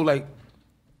like know, like,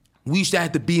 we used to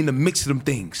have to be in the mix of them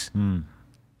things. And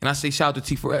I say shout out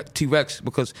to T-Rex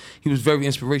because he was very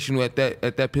inspirational at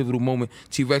that pivotal moment.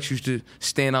 T-Rex used to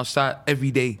stand outside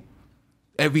every day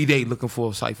looking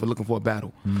for a cipher, looking for a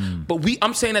battle. But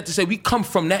I'm saying that to say we come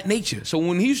from that nature. So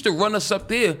when he used to run us up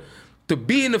there to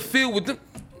be in the field with them,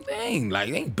 they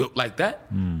ain't built like that.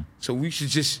 So we should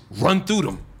just run through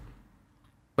them.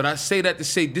 But I say that to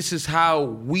say this is how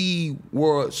we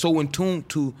were so in tune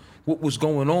to what was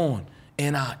going on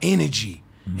and our energy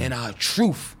and our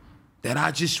truth that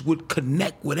I just would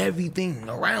connect with everything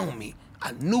around me.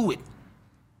 I knew it.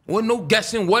 Wasn't no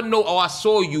guessing, wasn't no, oh, I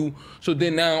saw you, so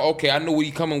then now, okay, I know where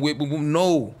you coming with.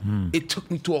 No, it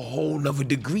took me to a whole nother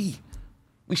degree.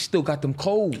 We still got them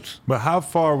codes. But how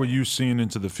far were you seeing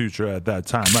into the future at that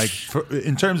time? Like,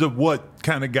 in terms of what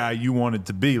kind of guy you wanted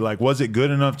to be, like, was it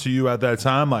good enough to you at that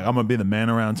time? Like, I'm going to be the man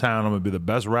around town. I'm going to be the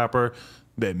best rapper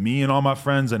that me and all my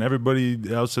friends and everybody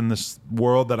else in this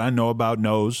world that I know about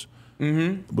knows.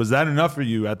 Was that enough for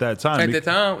you at that time? At the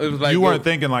time, it was like... You weren't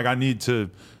thinking, like, I need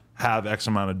to have X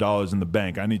amount of dollars in the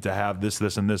bank. I need to have this,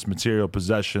 and this material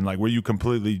possession. Like, were you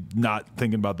completely not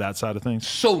thinking about that side of things?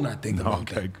 So not thinking about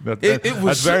that.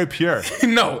 That's very pure.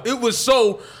 No, it was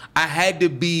so, I had to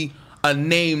be a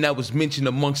name that was mentioned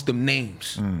amongst them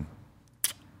names.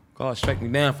 God strike me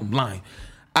down from lying.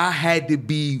 I had to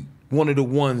be one of the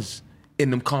ones in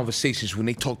them conversations when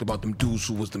they talked about them dudes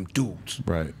who was them dudes.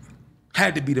 Right.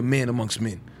 Had to be the man amongst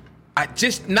men. I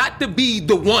just, not to be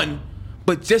the one,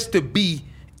 but just to be,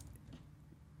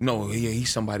 no, yeah,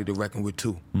 he's somebody to reckon with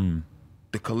too.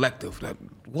 The collective. Like,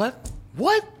 what?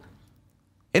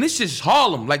 And it's just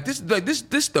Harlem. Like this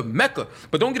the Mecca.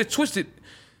 But don't get it twisted.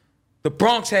 The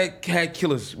Bronx had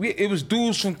killers. It was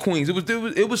dudes from Queens.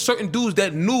 It was certain dudes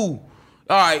that knew,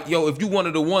 all right, yo, if you one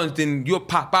of the ones, then you'll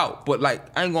pop out. But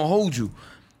like, I ain't gonna hold you.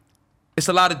 It's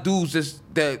a lot of dudes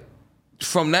that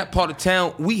from that part of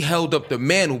town, we held up the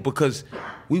mantle because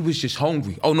we was just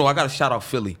hungry. Oh no, I gotta shout out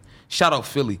Philly. Shout out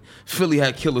Philly. Philly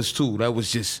had killers too. That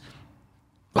was just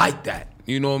like that.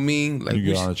 You know what I mean? Like, you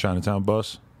get on the Chinatown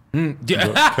bus? Yeah.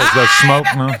 Catch that smoke,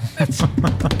 no?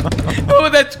 What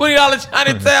was that $20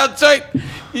 Chinatown joint?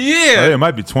 Yeah. It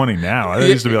might be 20 now. It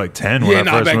used to be like 10 when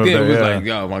I first back moved then there. it was like,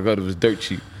 oh my God, it was dirt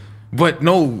cheap. But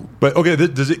no. But okay,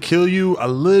 does it kill you a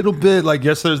little bit? Like,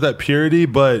 yes, there's that purity,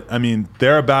 but I mean,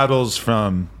 there are battles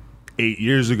from 8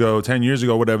 years ago, 10 years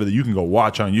ago, whatever, that you can go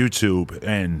watch on YouTube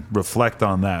and reflect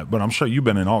on that. But I'm sure you've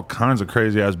been in all kinds of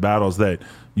crazy ass battles that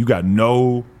you got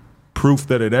no proof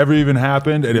that it ever even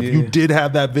happened. And if you did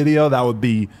have that video, that would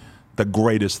be the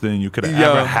greatest thing you could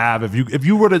ever have. If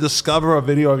you were to discover a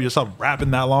video of yourself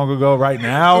rapping that long ago right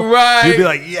now, you'd be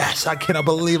like, yes, I cannot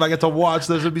believe I get to watch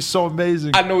this. It'd be so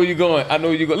amazing. I know where you're going.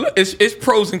 Look, it's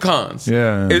pros and cons.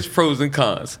 Yeah. It's pros and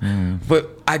cons.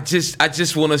 But I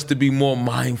just want us to be more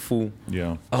mindful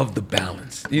of the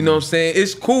balance. You know what I'm saying?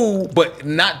 It's cool, but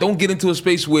don't get into a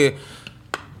space where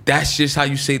that's just how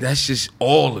you say that's just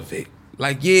all of it.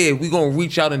 Like, yeah, we're gonna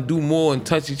reach out and do more and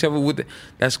touch each other with it.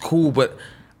 That's cool, but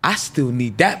I still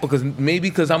need that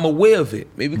because I'm aware of it.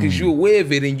 Maybe because you're aware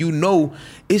of it and you know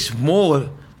it's more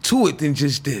to it than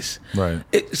just this. Right.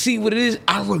 See what it is?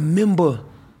 I remember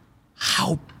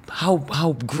how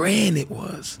grand it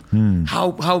was.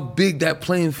 How big that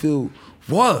playing field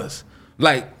was.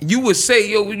 Like you would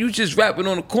say, yo, you just rapping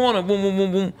on the corner, boom, boom,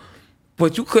 boom, boom.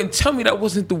 But you couldn't tell me that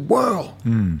wasn't the world.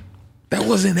 That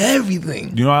wasn't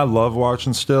everything. You know what I love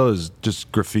watching still is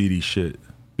just graffiti shit.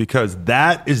 Because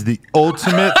that is the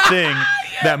ultimate thing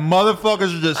that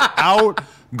motherfuckers are just out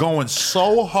going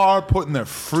so hard, putting their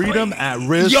freedom at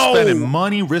risk, spending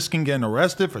money, risking getting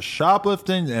arrested for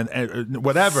shoplifting and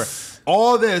whatever.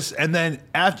 All this, and then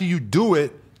after you do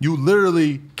it, you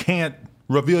literally can't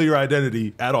reveal your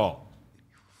identity at all.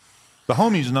 The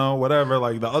homies know, whatever,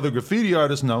 like the other graffiti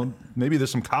artists know. Maybe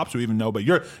there's some cops who even know, but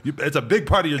it's a big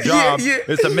part of your job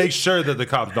is to make sure that the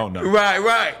cops don't know.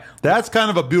 Right. That's kind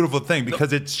of a beautiful thing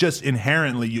because it's just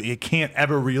inherently, it can't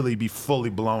ever really be fully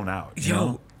blown out. You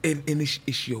know? And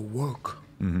it's your work.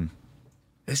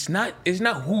 It's not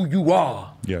who you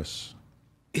are. Yes.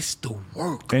 It's the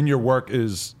work. And your work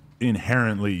is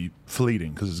inherently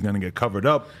fleeting because it's going to get covered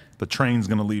up. The train's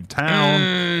going to leave town,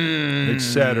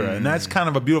 etc. And that's kind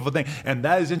of a beautiful thing. And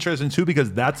that is interesting, too,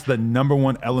 because that's the number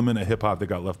one element of hip-hop that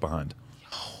got left behind.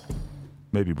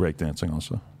 Maybe breakdancing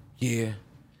also. Yeah.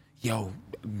 Yo,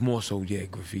 more so,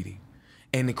 graffiti.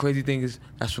 And the crazy thing is,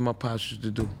 that's what my pops used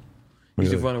to do. He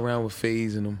used to run around with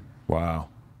FaZe and them. Wow.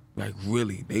 Like,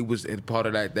 really. They was part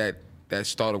of that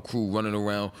startup crew running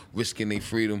around, risking their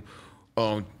freedom,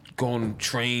 going on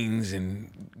trains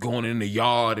and going in the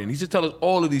yard. And he used to tell us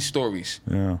all of these stories.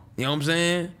 Yeah. You know what I'm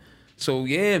saying? So,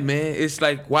 yeah, man, it's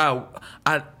like, wow,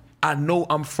 I know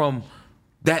I'm from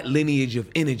that lineage of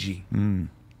energy. And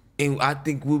I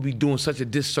think we'll be doing such a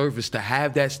disservice to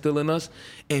have that still in us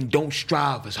and don't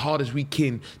strive as hard as we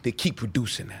can to keep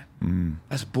producing that.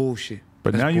 That's bullshit.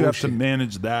 But now you have to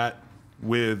manage that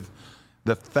with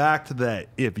the fact that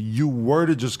if you were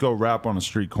to just go rap on a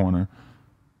street corner,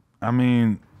 I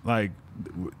mean, like,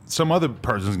 some other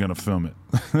person's going to film it.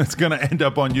 It's going to end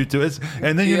up on YouTube.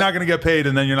 And then you're not going to get paid,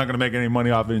 and then you're not going to make any money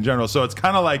off it in general. So it's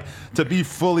kind of like, to be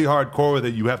fully hardcore with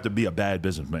it, you have to be a bad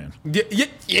businessman.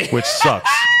 Yeah. Which sucks.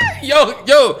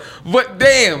 Yo, but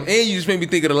damn. And you just made me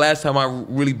think of the last time I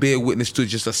really bear witness to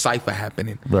just a cypher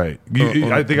happening. Right.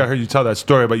 I think I heard you tell that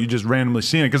story about you just randomly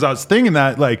seeing it. Because I was thinking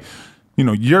that, like, you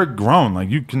know, you're grown. Like,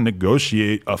 you can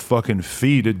negotiate a fucking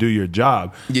fee to do your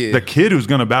job. Yeah. The kid who's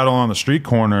going to battle on the street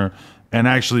corner and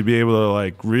actually be able to,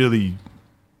 like, really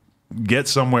get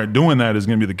somewhere doing that is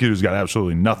going to be the kid who's got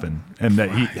absolutely nothing. And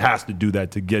that he has to do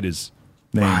that to get his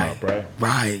name up,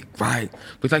 right? Right.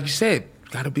 But like you said,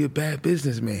 you got to be a bad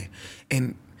businessman.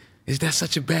 And is that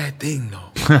such a bad thing,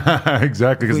 though?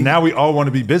 Exactly, because now we all want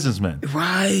to be businessmen.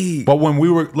 Right. But when we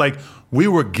were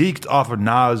geeked off of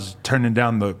Nas turning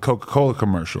down the Coca-Cola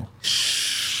commercial.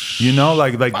 You know,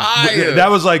 like that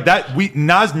was like that.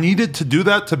 Nas needed to do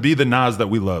that to be the Nas that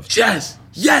we loved. Yes.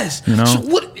 You know? So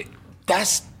what?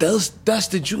 That's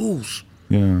the jewels.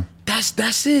 Yeah.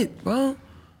 That's it, bro.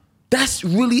 That's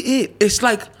really it. It's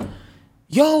like,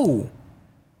 yo,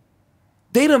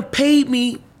 they done paid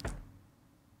me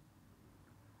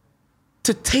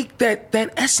to take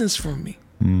that essence from me.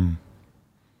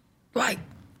 Like,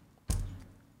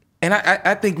 and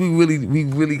I think we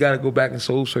really got to go back and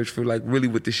soul search for, like, really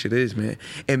what this shit is, man.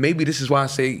 And maybe this is why I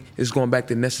say it's going back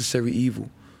to necessary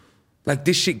evil. Like,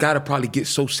 this shit got to probably get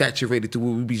so saturated to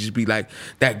where we just be like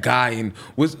that guy in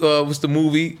what's the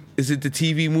movie? Is it the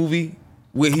TV movie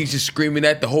where he's just screaming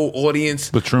at the whole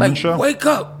audience? The Truman Show? Wake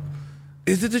up!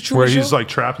 Is it the Truman Show? Where he's like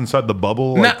trapped inside the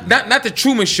bubble? Not the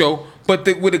Truman Show, but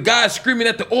where the guy's screaming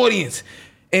at the audience,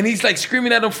 and he's like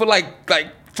screaming at them for like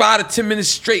 5 to 10 minutes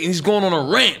straight, and he's going on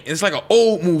a rant. It's like an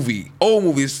old movie.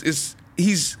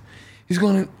 He's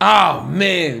going. Oh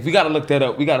man, we gotta look that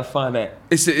up. We gotta find that.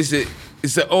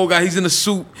 It's the old guy. He's in a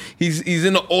suit. He's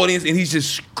in the audience, and he's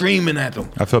just screaming at them.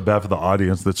 I feel bad for the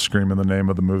audience that's screaming the name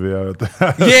of the movie out.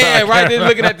 Yeah, right. They're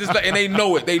looking at this, and they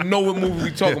know it. They know what movie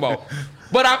we talking about.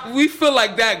 But we feel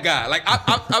like that guy. Like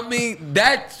I mean,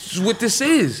 that's what this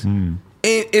is. And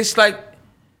it's like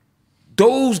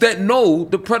those that know,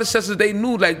 the predecessors, they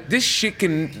knew, like, this shit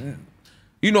can,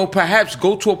 you know, perhaps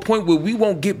go to a point where we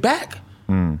won't get back.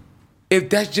 If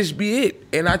that's just be it.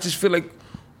 And I just feel like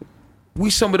we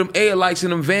some of them airlights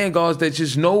and them vanguards that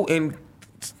just know and,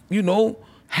 you know,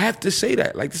 have to say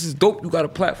that. Like, this is dope. You got a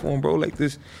platform, bro, like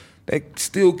this that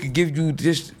still could give you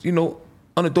just, you know,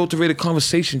 unadulterated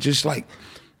conversation, just like,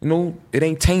 you know, it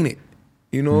ain't tainted.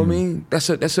 You know what I mean?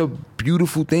 That's a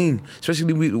beautiful thing,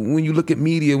 especially when you look at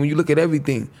media, when you look at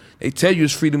everything. They tell you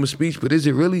it's freedom of speech, but is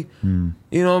it really? You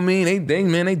know what I mean? They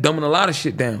dumbing a lot of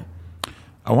shit down.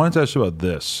 I wanted to ask you about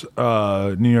this.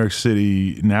 New York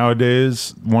City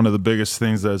nowadays, one of the biggest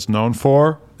things that it's known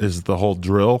for is the whole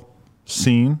drill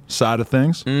scene side of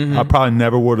things. I probably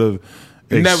never would have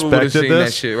expected seen this.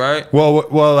 that shit, right?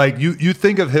 Well, like you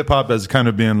think of hip hop as kind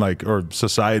of being like, or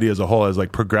society as a whole as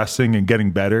like progressing and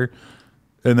getting better,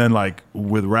 and then like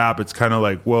with rap, it's kind of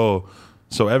like, well,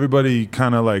 so everybody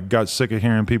kind of like got sick of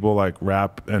hearing people like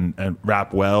rap and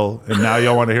rap well, and now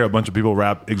y'all want to hear a bunch of people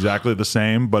rap exactly the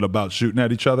same but about shooting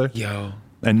at each other. Yo.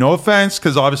 And no offense,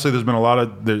 because obviously there's been a lot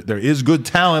of there is good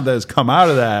talent that has come out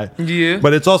of that. Yeah.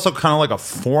 But it's also kind of like a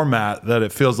format that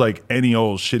it feels like any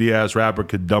old shitty ass rapper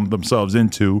could dump themselves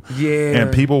into. Yeah.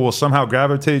 And people will somehow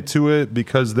gravitate to it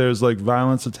because there's like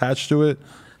violence attached to it.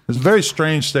 It's a very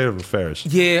strange state of affairs.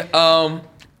 Yeah.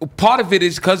 Part of it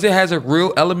is because it has a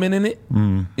real element in it.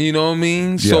 You know what I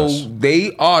mean? Yes. So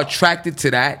they are attracted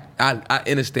to that. I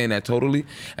understand that totally.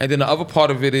 And then the other part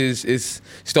of it is it's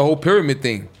the whole pyramid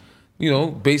thing. You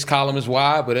know, base column is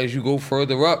wide, but as you go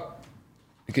further up,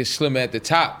 it gets slimmer at the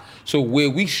top. So where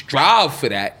we strive for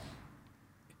that,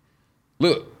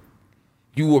 look,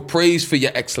 you were praised for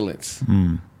your excellence.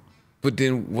 But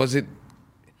then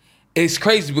it's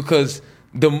crazy because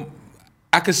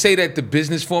I could say that the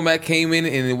business format came in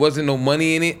and there wasn't no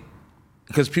money in it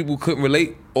because people couldn't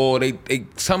relate, or they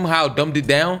somehow dumbed it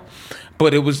down.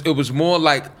 But it was more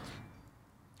like,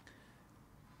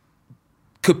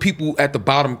 could people at the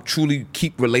bottom truly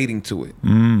keep relating to it?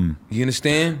 You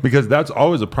understand? Because that's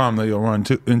always a problem that you'll run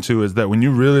into is that when you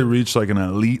really reach like an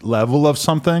elite level of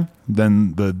something,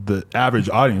 then the average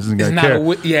audience isn't going to care.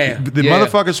 The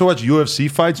motherfuckers who watch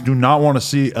UFC fights do not want to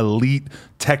see elite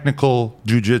technical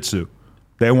jiu-jitsu.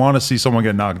 They want to see someone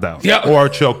get knocked out or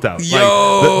choked out.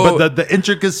 But the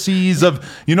intricacies of,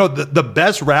 the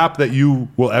best rap that you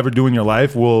will ever do in your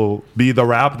life will be the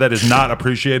rap that is not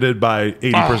appreciated by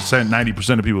 80%,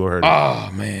 90% of people who heard it. Oh,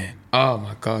 man. Oh,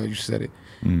 my God, you said it.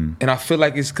 And I feel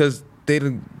like it's because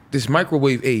this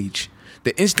microwave age,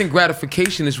 the instant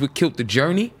gratification is what killed the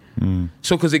journey.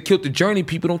 So because it killed the journey,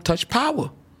 people don't touch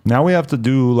power. Now we have to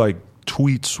do like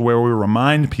tweets where we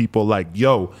remind people like,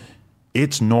 yo,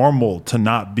 it's normal to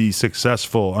not be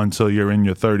successful until you're in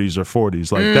your 30s or 40s.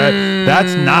 Like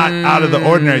that's not out of the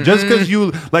ordinary. Just because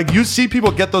you see people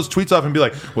get those tweets off and be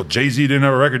like, well, Jay-Z didn't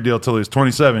have a record deal till he was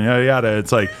 27, yada yada.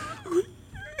 It's like,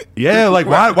 yeah, like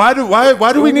why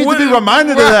do we need to be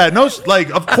reminded of that? No,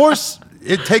 like of course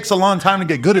it takes a long time to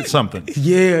get good at something.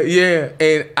 Yeah.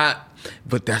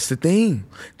 But that's the thing.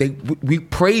 We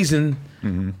praising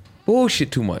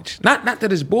bullshit too much. Not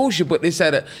that it's bullshit, but it's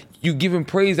you giving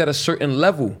praise at a certain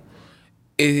level.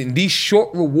 And these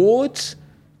short rewards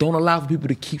don't allow for people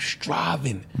to keep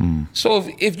striving. So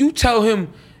if you tell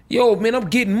him, yo, man, I'm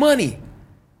getting money.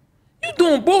 You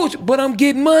doing bullshit, but I'm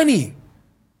getting money.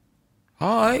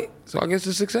 All right. So I guess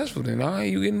it's successful then. All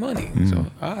right, you getting money. So,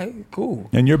 all right, cool.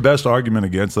 And your best argument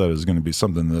against that is going to be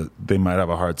something that they might have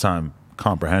a hard time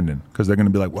comprehending because they're going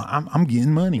to be like, well, I'm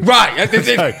getting money. Right. Like,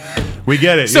 we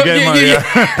get it. You're getting money.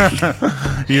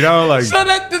 Yeah. So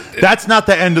that's not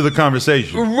the end of the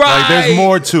conversation. Right. Like, there's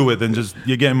more to it than just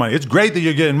you're getting money. It's great that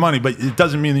you're getting money, but it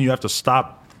doesn't mean that you have to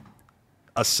stop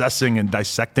assessing and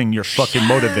dissecting your fucking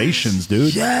motivations,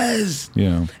 dude. Yes.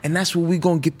 Yeah. And that's where we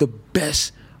going to get the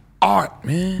best art,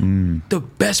 man. The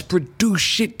best produced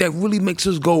shit that really makes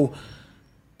us go,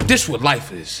 this is what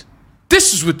life is.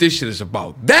 This is what this shit is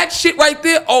about. That shit right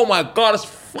there, oh my God, it's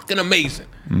fucking amazing.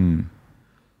 And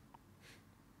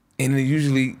it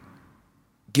usually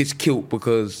gets killed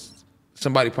because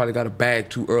somebody probably got a bag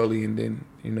too early and then,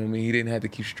 you know what I mean, he didn't have to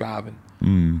keep striving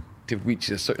to reach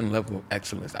a certain level of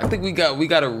excellence. I think we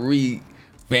got to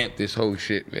revamp this whole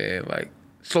shit, man. Like,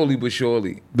 slowly but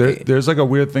surely. There's like a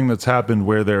weird thing that's happened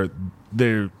where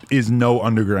there is no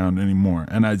underground anymore.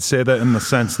 And I'd say that in the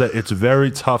sense that it's very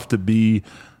tough to be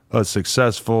a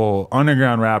successful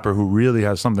underground rapper who really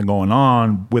has something going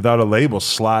on without a label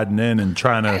sliding in and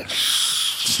trying to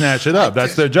snatch it up.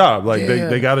 That's their job. Like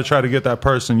they got to try to get that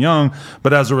person young.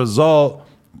 But as a result,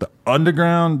 the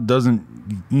underground doesn't,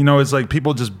 it's like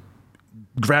people just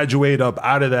graduate up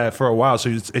out of that for a while, so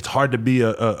it's hard to be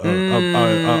a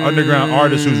underground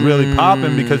artist who's really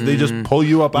popping because they just pull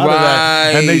you up out of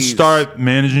that and they start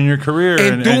managing your career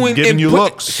and giving you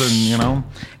looks and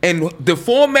and the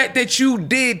format that you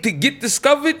did to get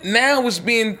discovered now is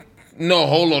being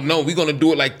we're gonna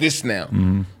do it like this now.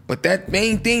 But that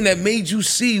main thing that made you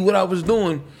see what I was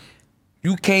doing,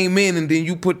 you came in and then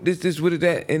you put this with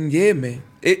that, and yeah, man,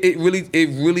 It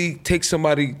really takes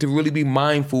somebody to really be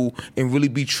mindful and really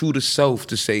be true to self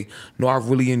to say, no, I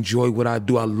really enjoy what I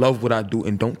do. I love what I do,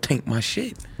 and don't taint my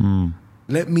shit.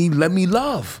 Let me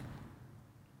love.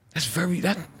 That's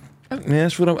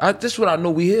what I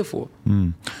know we're here for.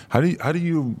 How do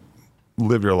you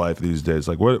live your life these days?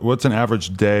 Like, what's an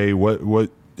average day? What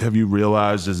have you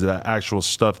realized is the actual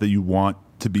stuff that you want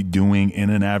to be doing in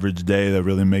an average day that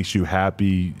really makes you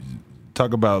happy?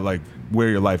 Talk about like where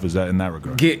your life is at in that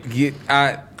regard.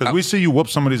 Because we see you whoop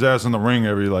somebody's ass in the ring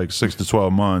every like 6 to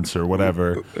 12 months or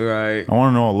whatever. Right. I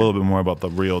want to know a little bit more about the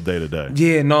real day to day.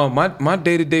 Yeah, no, my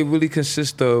day to day really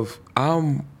consists of,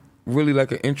 I'm really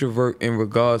like an introvert in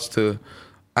regards to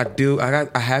I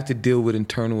have to deal with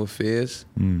internal affairs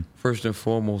first and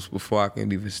foremost before I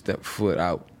can even step foot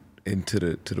out into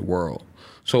the world.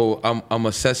 So I'm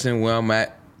assessing where I'm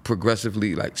at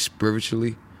progressively, like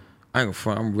spiritually. I ain't gonna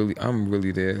front. I'm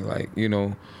really there. Like, you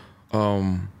know,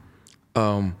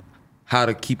 how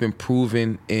to keep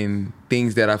improving in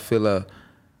things that I feel are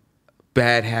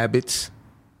bad habits.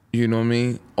 You know what I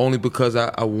mean? Only because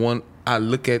I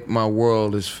look at my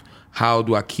world as how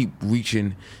do I keep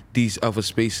reaching these other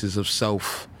spaces of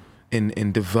self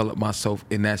and develop myself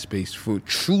in that space for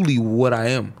truly what I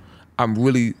am. I'm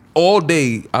really, all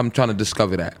day, I'm trying to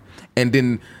discover that. And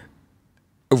then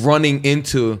running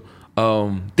into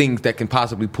things that can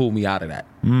possibly pull me out of that.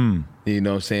 You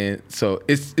know what I'm saying? So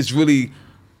it's really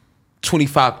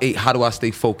 25/8. How do I stay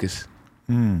focused?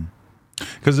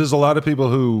 Because there's a lot of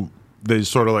people who they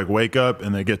sort of like wake up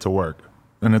and they get to work,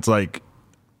 and it's like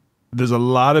there's a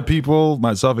lot of people,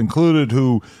 myself included,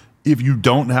 who if you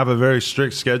don't have a very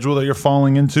strict schedule that you're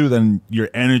falling into, then your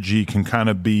energy can kind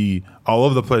of be all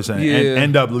over the place and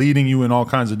end up leading you in all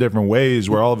kinds of different ways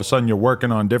where all of a sudden you're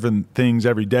working on different things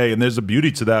every day. And there's a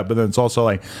beauty to that. But then it's also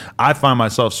like I find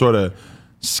myself sort of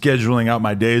scheduling out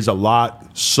my days a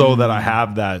lot so that I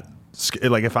have that.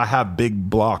 Like if I have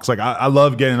big blocks, like I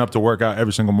love getting up to work out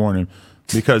every single morning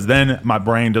because then my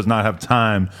brain does not have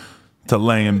time to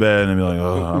lay in bed and be like,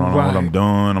 oh, I don't know what I'm doing.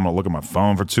 I'm going to look at my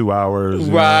phone for 2 hours.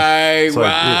 Right.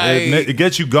 It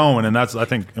gets you going, and that's, I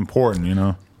think, important, you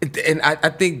know? And I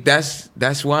think that's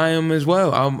why I am as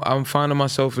well. I'm finding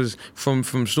myself as, from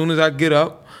soon as I get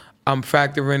up, I'm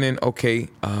factoring in, okay,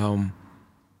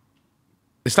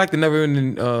 it's like the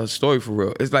never-ending story for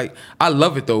real. It's like, I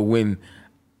love it, though, when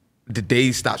the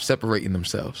days stop separating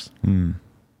themselves.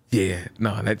 Yeah,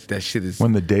 no, that shit is...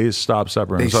 When the days stop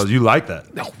separating themselves, you like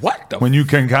that? No, what the... When you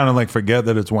can kind of like forget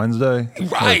that it's Wednesday?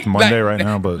 Right. It's Monday right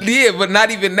now, but... Yeah, but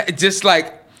not even that. Just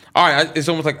like, all right, it's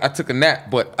almost like I took a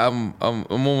nap, but I'm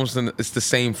almost in... It's the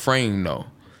same frame, though.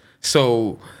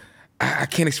 So I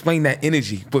can't explain that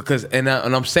energy because... And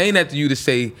I'm saying that to you to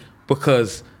say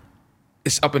because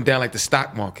it's up and down like the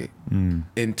stock market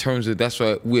in terms of... That's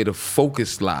where the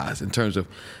focus lies in terms of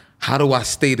how do I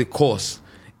stay the course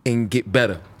and get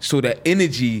better so that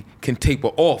energy can taper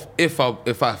off if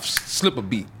I slip a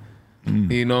beat.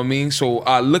 You know what I mean? So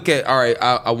I look at, all right,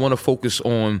 I want to focus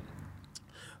on,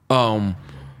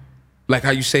 like how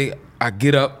you say, I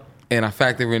get up and I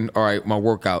factor in, all right, my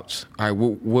workouts. All right,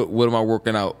 what am I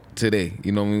working out today?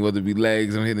 You know what I mean? Whether it be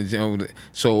legs, I'm hitting the gym.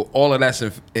 So all of that's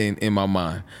in my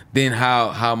mind. Then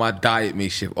how my diet may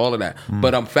shift, all of that.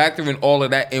 But I'm factoring all of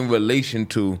that in relation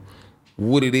to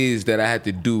what it is that I had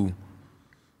to do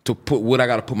to put what I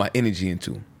got to put my energy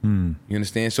into. You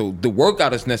understand? So the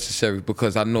workout is necessary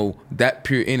because I know that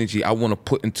pure energy I want to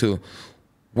put into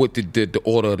what the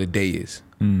order of the day is.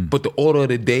 But the order of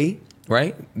the day,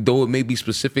 right? Though it may be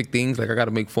specific things, like I got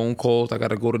to make phone calls, I got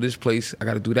to go to this place, I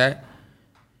got to do that.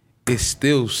 It's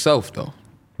still self, though.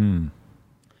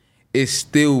 It's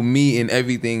still me in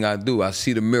everything I do. I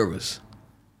see the mirrors.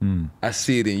 I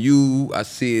see it in you. I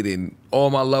see it in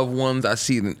all my loved ones. I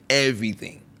see it in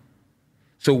everything.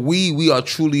 So we are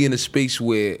truly in a space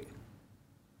where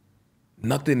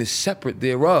nothing is separate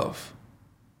thereof.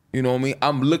 You know what I mean?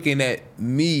 I'm looking at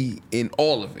me in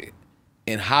all of it.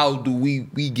 And how do we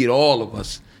get all of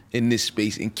us in this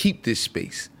space and keep this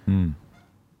space?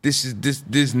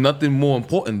 There's nothing more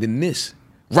important than this.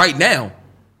 Right now,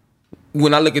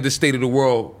 when I look at the state of the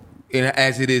world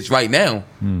as it is right now,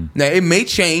 now it may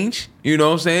change, you know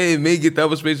what I'm saying? It may get to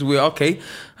other spaces where, okay,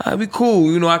 I'll be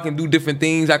cool. You know, I can do different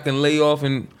things. I can lay off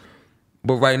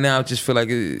but right now I just feel like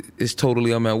it's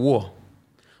totally, I'm at war.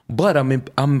 But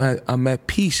I'm at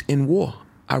peace in war.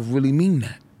 I really mean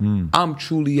that. I'm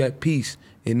truly at peace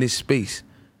in this space.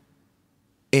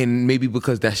 And maybe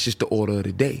because that's just the order of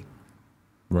the day.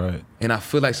 Right. And I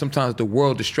feel like sometimes the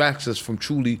world distracts us from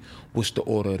truly what's the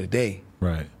order of the day.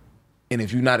 Right. And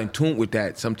if you're not in tune with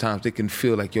that, sometimes it can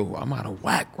feel like, yo, I'm out of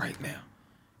whack right now.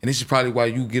 And this is probably why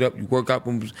you get up, you work out,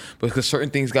 because certain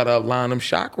things got to align them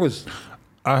chakras.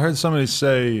 I heard somebody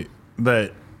say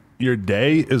that your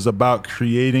day is about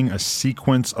creating a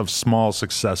sequence of small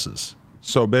successes.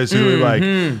 So basically, like,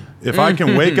 if I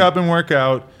can wake up and work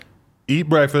out, eat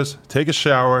breakfast, take a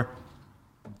shower,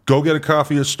 go get a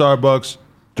coffee at Starbucks,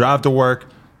 drive to work,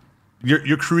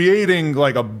 you're creating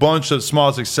like a bunch of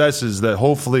small successes that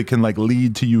hopefully can like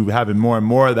lead to you having more and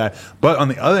more of that. But on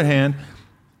the other hand,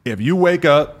 if you wake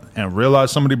up and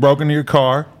realize somebody broke into your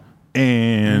car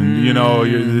and you know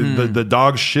the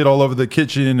dog shit all over the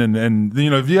kitchen and you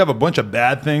know, if you have a bunch of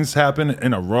bad things happen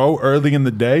in a row early in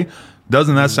the day,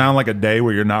 doesn't that sound like a day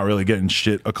where you're not really getting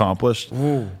shit accomplished?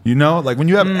 Ooh. You know, like when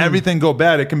you have everything go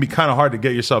bad, it can be kind of hard to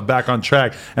get yourself back on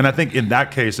track. And I think in that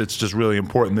case, it's just really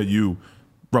important that you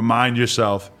remind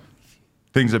yourself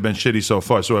things have been shitty so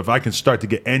far. So if I can start to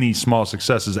get any small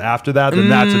successes after that, then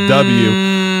that's a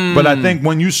W. But I think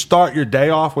when you start your day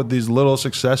off with these little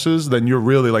successes, then you're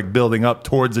really like building up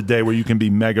towards a day where you can be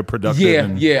mega productive.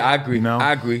 Yeah, I agree. You know?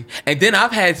 I agree. And then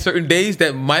I've had certain days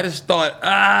that might have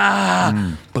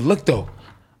started, but look though,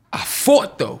 I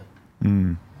fought though.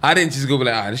 I didn't just go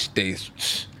like, this day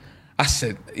is, I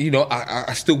said, you know,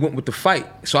 I still went with the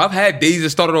fight. So I've had days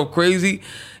that started off crazy,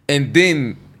 and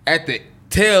then at the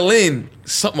tail end,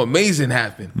 something amazing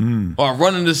happened. Or I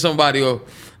run into somebody, or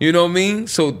you know what I mean?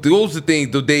 So those are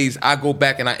the days I go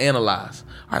back and I analyze.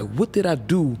 All right, what did I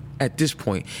do at this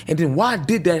point? And then why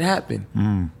did that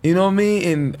happen? You know what I mean?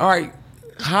 And all right,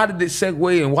 how did it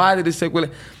segue and why did it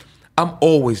segue? I'm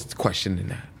always questioning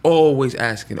that, always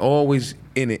asking, always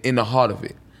in the heart of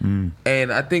it.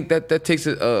 And I think that takes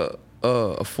a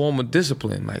form of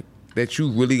discipline, like that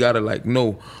you really gotta like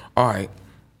know, all right,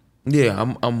 yeah,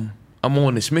 I'm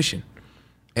on this mission.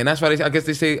 And that's why I guess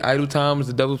they say idle time is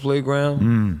the devil's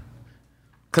playground.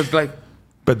 Cause like,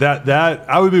 but that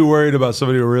I would be worried about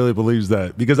somebody who really believes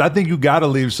that, because I think you got to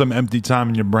leave some empty time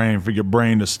in your brain for your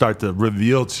brain to start to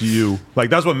reveal to you. Like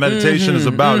that's what meditation is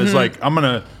about. It's like I'm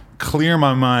gonna clear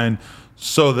my mind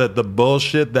so that the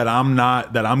bullshit that I'm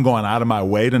going out of my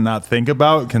way to not think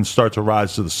about can start to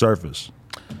rise to the surface.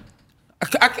 I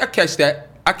catch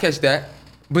that.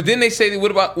 But then they say,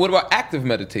 what about active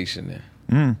meditation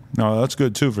then? No, that's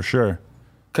good too, for sure.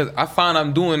 Because I find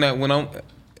I'm doing that when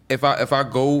if I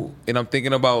go and I'm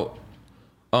thinking about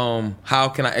how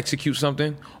can I execute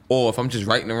something, or if I'm just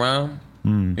writing around,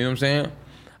 you know what I'm saying?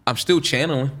 I'm still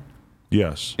channeling.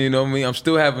 Yes. You know what I mean? I'm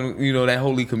still having, you know, that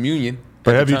Holy Communion.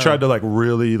 But have you tried to like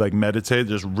really like meditate?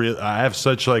 I have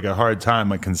such like a hard time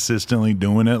like consistently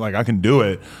doing it. Like I can do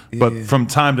it, but from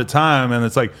time to time, and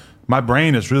it's like my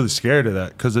brain is really scared of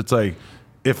that, because it's like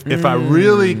if I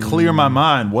really clear my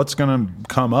mind, what's gonna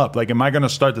come up? Like, am I gonna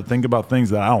start to think about things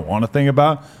that I don't want to think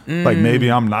about? Like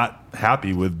maybe I'm not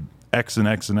happy with X and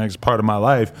X and X part of my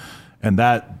life, and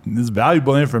that is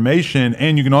valuable information.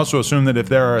 And you can also assume that if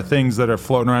there are things that are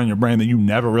floating around in your brain that you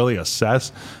never really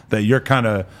assess, that you're kind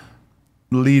of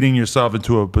leading yourself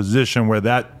into a position where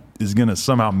that is going to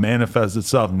somehow manifest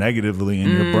itself negatively in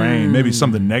your brain. Maybe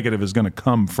something negative is going to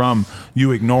come from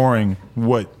you ignoring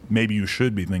what maybe you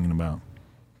should be thinking about.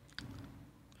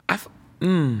 I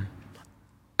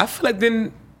feel like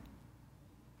then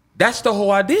that's the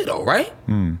whole idea though, right?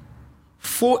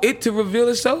 For it to reveal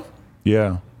itself. Yeah. You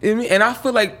know what I mean? And I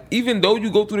feel like even though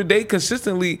you go through the day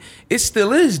consistently, it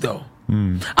still is though.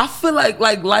 I feel like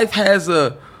life has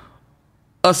a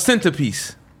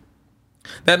centerpiece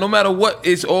that no matter what,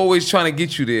 it's always trying to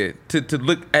get you there to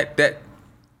look at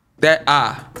that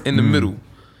eye in the middle.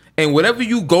 And whatever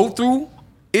you go through,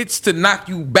 it's to knock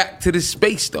you back to this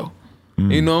space though.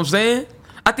 You know what I'm saying?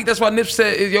 I think that's why Nip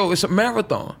said, yo, it's a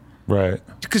marathon. Right.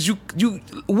 Because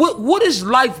what is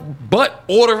life but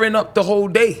ordering up the whole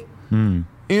day? You know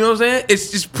what I'm saying? It's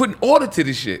just putting order to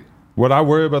this shit. What I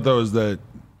worry about though is that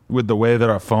with the way that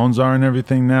our phones are and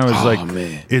everything now,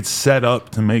 is it's set up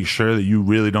to make sure that you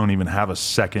really don't even have a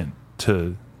second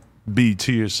to be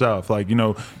to yourself. Like, you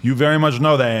know, you very much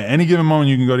know that at any given moment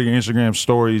you can go to your Instagram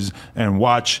stories and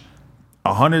watch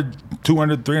 100,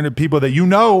 200, 300 people that you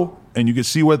know, and you can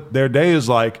see what their day is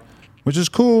like, which is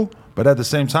cool. But at the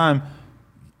same time,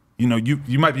 you know,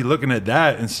 you might be looking at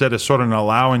that instead of sort of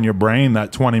allowing your brain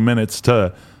that 20 minutes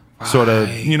to sort of,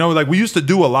 you know, like we used to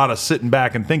do a lot of sitting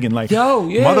back and thinking like,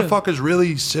 motherfuckers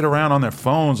really sit around on their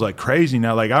phones like crazy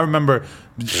now. Like I remember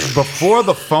before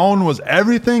the phone was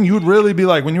everything, you would really be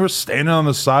like, when you were standing on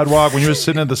the sidewalk, when you were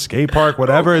sitting at the skate park,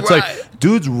 whatever, it's like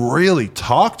dudes really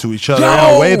talk to each other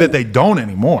in a way that they don't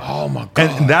anymore. Oh my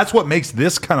God. And that's what makes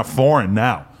this kind of foreign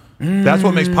now. That's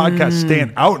what makes podcasts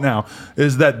stand out now,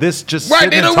 is that this just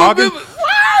sitting and talking.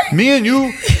 Me and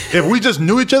you if we just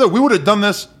knew each other, we would have done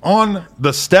this on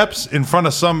the steps in front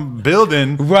of some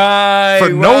building, right? For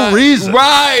no reason,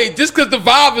 right? Just because the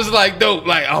vibe is like dope,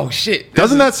 like oh shit.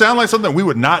 Doesn't that sound like something we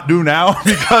would not do now?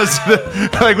 Because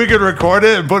like we could record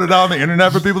it and put it on the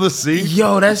internet for people to see.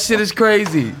 Yo, that shit is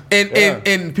crazy,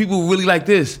 and people really like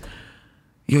this.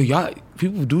 Yo, y'all,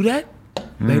 people do that.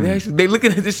 Like they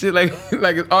looking at this shit like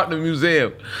it's art in a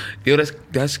museum. Yo,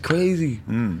 that's crazy.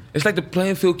 It's like the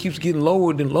playing field keeps getting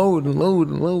lowered and lowered and lowered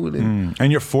and lowered.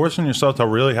 And you're forcing yourself to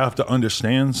really have to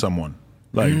understand someone.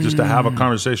 Like just to have a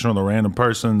conversation with a random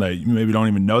person that you maybe don't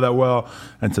even know that well,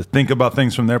 and to think about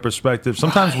things from their perspective.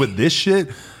 Sometimes with this shit,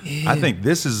 I think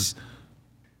this is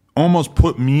almost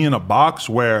put me in a box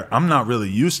where I'm not really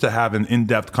used to having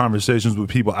in-depth conversations with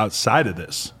people outside of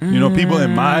this. You know, people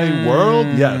in my world,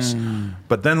 yes.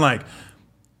 But then like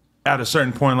at a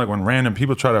certain point, like when random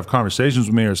people try to have conversations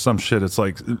with me or some shit, it's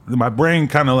like my brain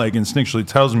kind of like instinctually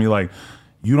tells me like,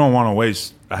 you don't want to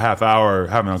waste a half hour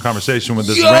having a conversation with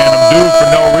this random dude for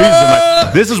no reason.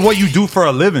 Like, this is what you do for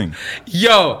a living.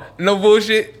 Yo, no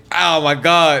bullshit. Oh my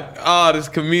God. Oh, this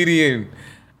comedian.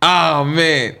 Oh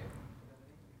man.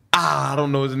 I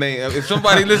don't know his name. If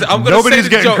somebody listen, I'm gonna nobody's say the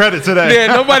getting joke. credit today. Yeah,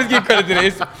 nobody's getting credit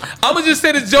today. I'm gonna just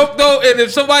say the joke though, and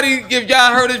if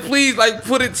y'all heard it, please like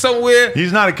put it somewhere.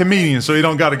 He's not a comedian, so you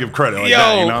don't got to give credit like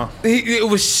that, you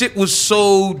know. Shit was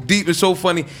so deep and so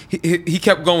funny. He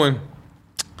kept going.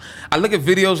 I look at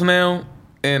videos now,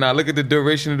 and I look at the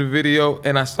duration of the video,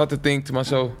 and I start to think to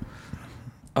myself,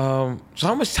 so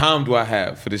how much time do I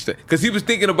have for this thing? Because he was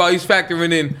thinking about, he's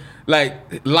factoring in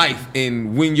like life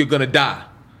and when you're gonna die.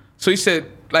 So he said,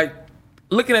 like,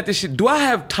 looking at this shit, do I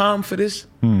have time for this?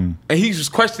 And he was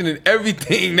questioning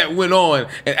everything that went on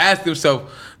and asked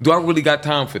himself, do I really got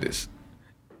time for this?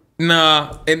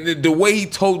 Nah. And the way he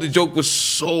told the joke was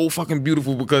so fucking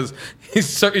beautiful because his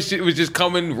certain shit was just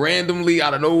coming randomly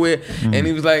out of nowhere. And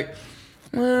he was like,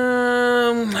 I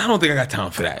don't think I got time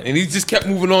for that. And he just kept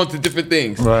moving on to different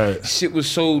things. Right. Shit was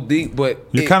so deep, but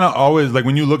you're kind of always, like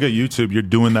when you look at YouTube, you're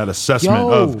doing that assessment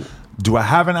of, do I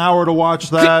have an hour to watch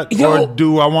that? Or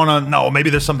do I want to, no, maybe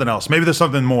there's something else. Maybe there's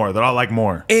something more that I like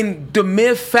more. And the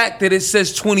mere fact that it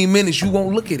says 20 minutes, you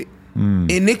won't look at it. And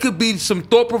it could be some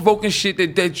thought-provoking shit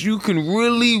that you can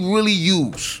really, really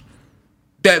use.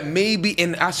 That maybe,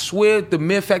 and I swear the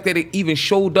mere fact that it even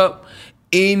showed up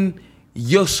in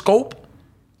your scope,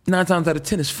 9 times out of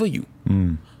 10 is for you.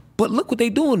 But look what they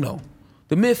doing though.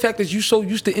 The mere fact that you so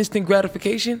used to instant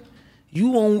gratification, you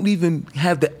won't even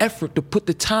have the effort to put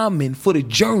the time in for the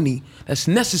journey that's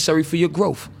necessary for your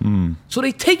growth. So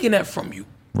they taking that from you.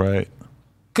 Right.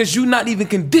 Because you're not even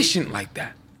conditioned like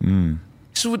that.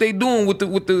 This is what they doing with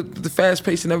the fast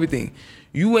pace and everything.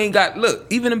 You ain't got, look,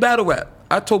 even in battle rap,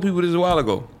 I told people this a while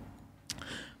ago.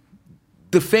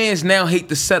 The fans now hate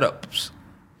the setups.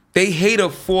 They hate a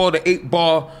 4 to 8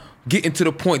 bar getting to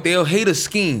the point. They'll hate a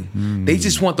scheme. They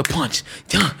just want the punch.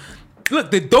 Look,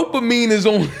 the dopamine is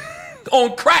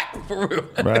on crack for real.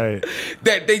 Right.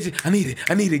 That they just, I need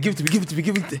it, give it to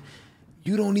me.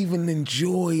 You don't even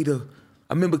enjoy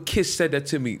I remember Kiss said that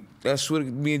to me. That's what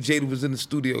me and Jada was in the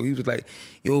studio. He was like,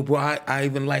 yo, bro, I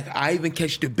even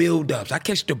catch the build-ups. I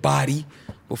catch the body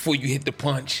before you hit the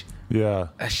punch. Yeah.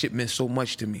 That shit meant so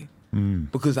much to me.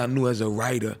 Because I knew as a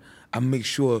writer, I make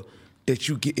sure that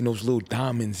you getting those little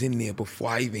diamonds in there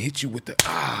before I even hit you with the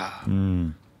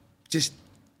Just,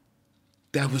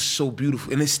 that was so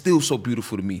beautiful. And it's still so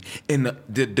beautiful to me. And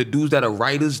the dudes that are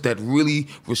writers that really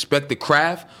respect the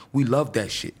craft, we love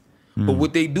that shit. But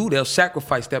what they do, they'll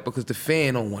sacrifice that because the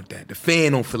fan don't want that. The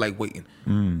fan don't feel like waiting.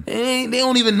 They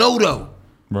don't even know though.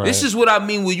 Right. This is what I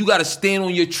mean when you got to stand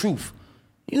on your truth.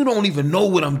 You don't even know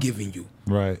what I'm giving you.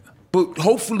 Right. But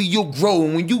hopefully you'll grow.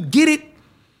 And when you get it,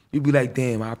 you'll be like,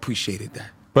 damn, I appreciated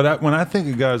that. But when I think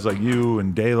of guys like you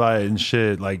and Daylight and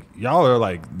shit, like y'all are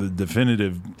like the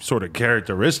definitive sort of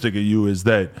characteristic of you is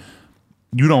that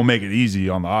you don't make it easy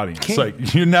on the audience.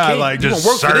 Like you're not like just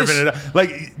serving it up.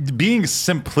 Like being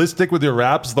simplistic with your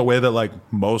raps the way that like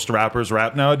most rappers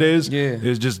rap nowadays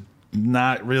is just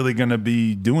not really gonna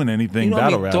be doing anything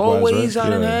battle rap wise.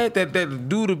 Right? That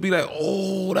dude would be like,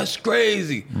 oh, that's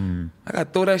crazy. I gotta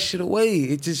throw that shit away.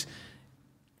 It just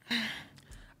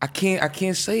I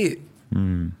can't say it.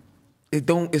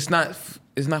 It's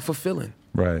not fulfilling.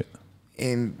 Right.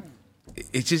 And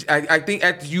it's just I think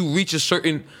after you reach a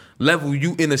certain level,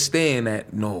 you understand that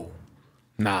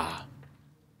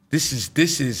this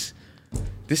is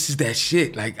that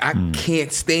shit. Like I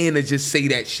can't stand to just say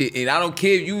that shit, and I don't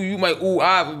care if you might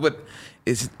but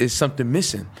it's something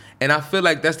missing. And I feel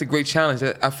like that's the great challenge.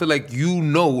 I feel like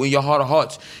in your heart of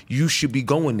hearts you should be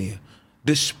going there,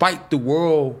 despite the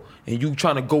world and you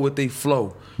trying to go with their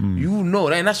flow. You know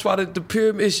that, and that's why the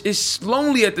pyramid is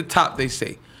lonely at the top, they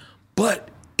say. But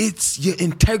it's your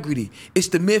integrity. It's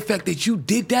the mere fact that you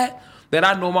did that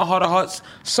I know in my heart of hearts,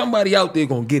 somebody out there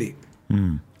gonna get it.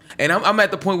 And I'm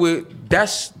at the point where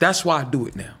that's why I do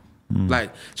it now.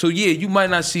 Like, so yeah, you might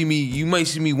not see me, you might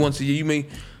see me once a year,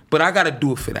 but I gotta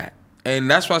do it for that. And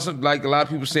that's why like a lot of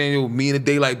people saying, yo, me and the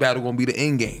Daylight Battle gonna be the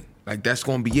end game. Like, that's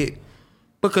gonna be it.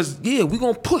 Because yeah, we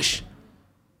gonna push.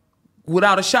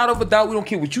 Without a shadow of a doubt, we don't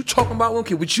care what you talking about, we don't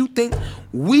care what you think.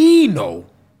 We know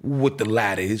what the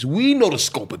ladder is. We know the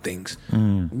scope of things.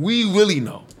 We really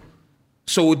know.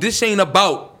 So this ain't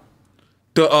about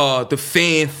the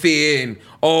fanfare and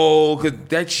cause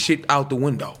that shit out the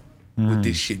window with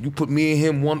this shit. You put me and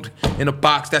him one in a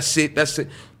box, that's it.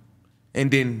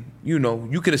 And then, you know,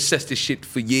 you can assess this shit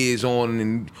for years on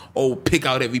and pick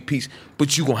out every piece,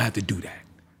 but you gonna have to do that.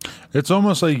 It's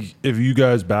almost like if you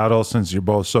guys battle, since you're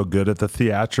both so good at the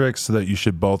theatrics, that you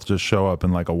should both just show up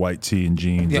in like a white tee and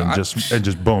jeans and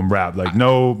just boom rap. Like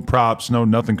no props,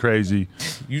 nothing crazy.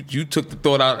 You took the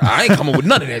thought out. I ain't coming with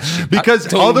none of that shit.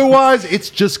 Because otherwise it's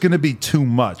just gonna be too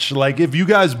much. Like if you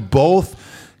guys both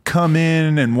come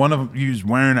in and one of you's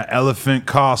wearing an elephant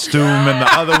costume and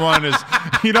the other one is,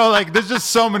 you know, like there's just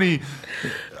so many.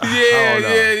 Yeah.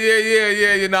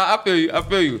 You know, I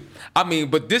feel you. I mean,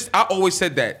 but this, I always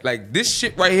said that. Like, this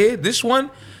shit right here, this one,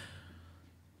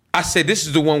 I said this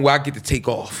is the one where I get to take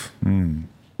off.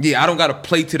 Yeah, I don't got to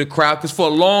play to the crowd, because for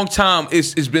a long time,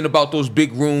 it's been about those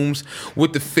big rooms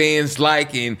with the fans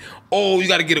like, and, you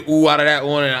got to get an ooh out of that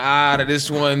one and an ah out of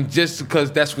this one, just because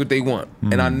that's what they want.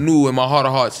 And I knew in my heart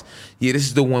of hearts, yeah, this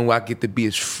is the one where I get to be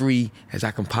as free as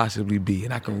I can possibly be,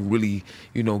 and I can really,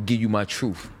 you know, give you my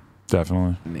truth.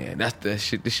 Definitely. Man, that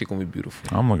shit. This shit gonna be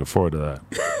beautiful. I'm looking forward to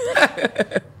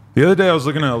that. The other day I was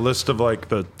looking at a list of like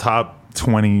the top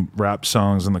 20 rap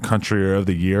songs in the country or of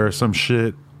the year or some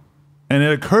shit, and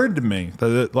it occurred to me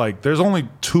that like there's only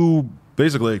two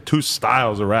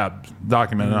styles of rap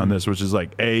documented on this, which is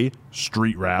like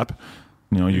street rap.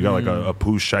 You know, you got like a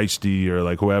Pooh Shiesty or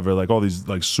like whoever, like all these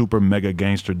like super mega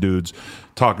gangster dudes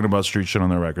talking about street shit on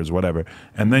their records, whatever.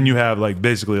 And then you have like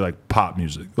basically like pop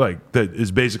music, like that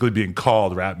is basically being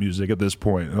called rap music at this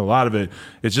point. And a lot of it,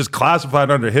 it's just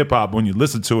classified under hip hop. When you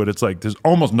listen to it, it's like there's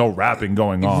almost no rapping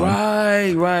going on.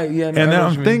 Right, yeah. No, and then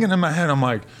I'm thinking in my head, I'm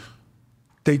like,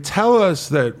 they tell us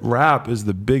that rap is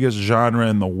the biggest genre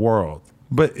in the world.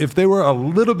 But if they were a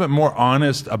little bit more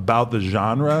honest about the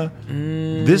genre,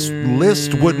 this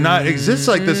list would not exist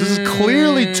like this. This is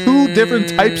clearly two different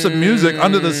types of music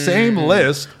under the same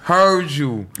list. Heard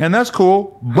you. And that's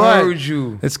cool, but Heard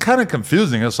you. It's kind of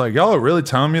confusing. It's like, y'all are really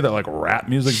telling me that like rap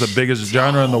music's the biggest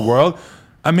genre in the world?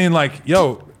 I mean, like,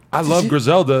 yo, I love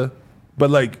Griselda, but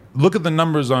like, look at the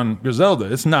numbers on Griselda.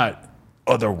 It's not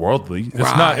otherworldly.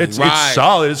 It's it's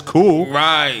solid, it's cool.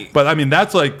 Right. But I mean,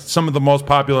 that's like some of the most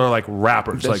popular like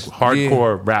rappers, like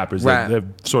hardcore rappers that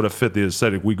sort of fit the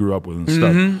aesthetic we grew up with and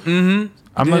stuff.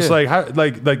 I'm just like,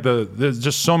 there's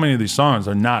just so many of these songs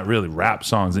are not really rap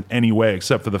songs in any way,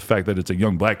 except for the fact that it's a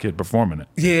young black kid performing it.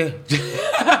 Yeah.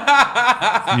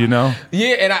 You know?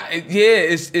 Yeah, and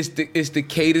it's the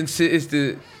cadence, it's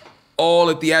the all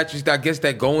the theatrics, I guess,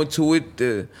 that go into it,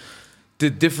 the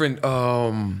different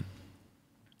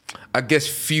I guess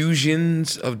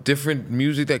fusions of different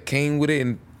music that came with it,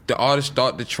 and the artists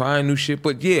start to try new shit.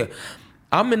 But yeah,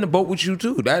 I'm in the boat with you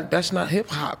too. That's not hip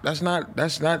hop. That's not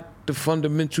the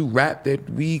fundamental rap that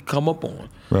we come up on.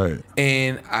 Right.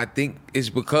 And I think it's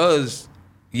because,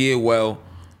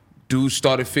 dudes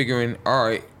started figuring, all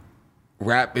right,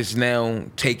 rap is now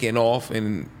taking off,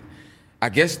 and I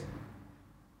guess,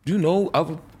 you know,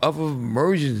 other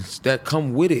versions that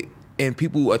come with it, and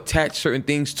people attach certain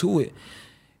things to it.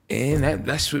 And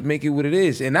that's what make it what it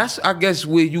is. And that's, I guess,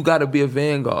 where you got to be a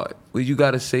vanguard, where you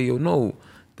got to say, yo, no,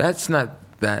 that's not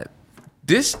that.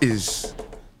 This is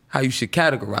how you should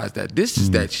categorize that. This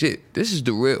is that shit. This is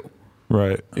the real.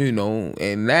 Right. You know,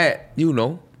 and that, you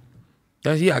know,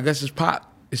 I guess it's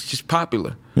pop. It's just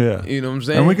popular. Yeah. You know what I'm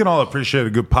saying? And we can all appreciate a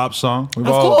good pop song. Of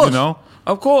course. You know?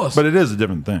 Of course. But it is a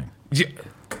different thing. Yeah.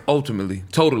 Ultimately,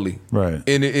 totally. Right.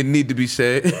 And it need to be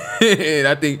said. And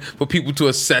I think for people to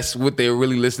assess what they're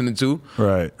really listening to.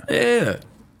 Right. Yeah.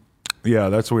 Yeah,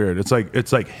 that's weird. It's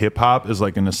like hip hop is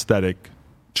like an aesthetic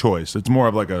choice. It's more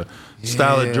of like a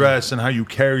style of dress and how you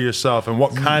carry yourself and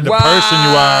what kind of person you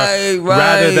are,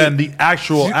 rather than the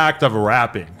actual act of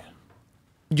rapping.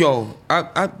 Yo,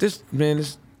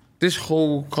 this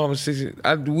whole conversation,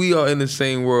 we are in the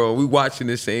same world. We watching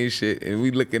the same shit, and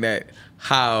we looking at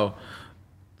how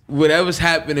whatever's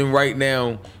happening right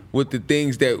now with the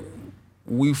things that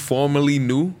we formerly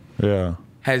knew. Yeah.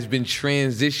 has been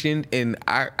transitioned, and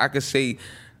I could say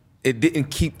it didn't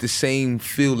keep the same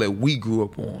feel that we grew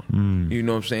up on. You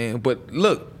know what I'm saying? But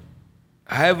look,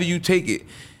 however you take it,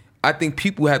 I think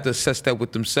people have to assess that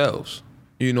with themselves.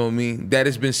 You know what I mean? That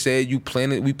has been said.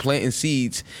 We planting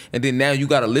seeds, and then now you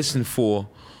got to listen for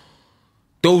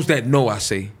those that know, I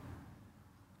say.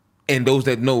 And those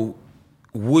that know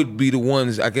would be the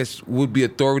ones, I guess, would be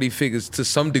authority figures to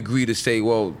some degree to say,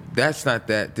 well, that's not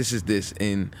that, this is this.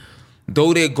 And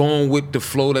though they're going with the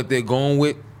flow that they're going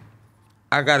with,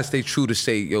 I got to stay true to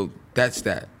say, yo, that's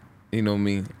that. You know what I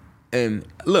mean? And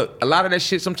look, a lot of that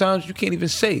shit sometimes you can't even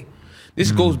say.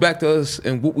 This goes back to us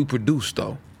and what we produce,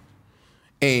 though.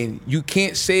 And you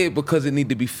can't say it because it need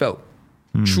to be felt,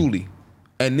 truly.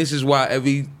 And this is why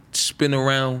every spin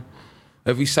around,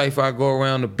 every cypher I go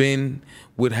around the bend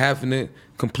with having to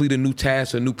complete a new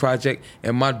task, a new project,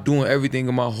 am I doing everything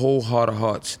in my whole heart of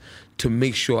hearts to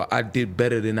make sure I did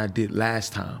better than I did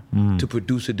last time, to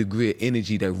produce a degree of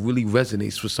energy that really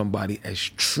resonates with somebody as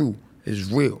true,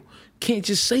 as real. Can't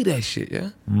just say that shit, yeah?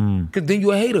 Because then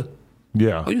you're a hater.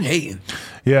 Yeah. Oh, you hating.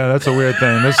 Yeah, that's a weird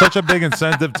thing. There's such a big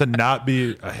incentive to not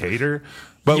be a hater.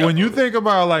 But when you think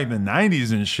about like the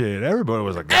 90s and shit, everybody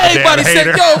was like, everybody said,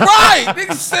 yo, right.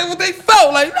 Niggas said what they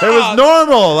felt like. Nah. It was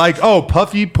normal. Like, oh,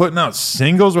 Puffy putting out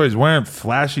singles where he's wearing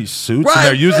flashy suits and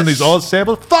they're using these old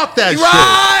samples. Fuck that shit.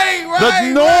 Right.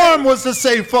 The norm was to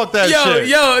say fuck that shit.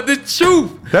 Yo, the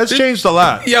truth. That's changed a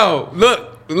lot. Yo, look.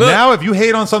 Now, if you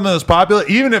hate on something that's popular,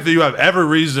 even if you have every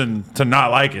reason to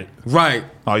not like it, right?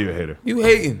 Oh, you a hater. You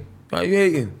hating. Oh, you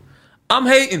hating. I'm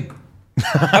hating.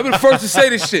 I've been the first to say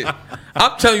this shit.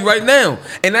 I'm telling you right now.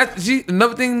 And see,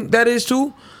 another thing that is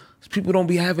too, is people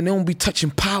they don't be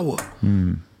touching power.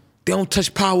 They don't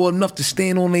touch power enough to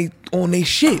stand on they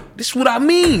shit. This is what I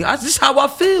mean. This is how I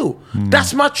feel.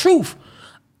 That's my truth.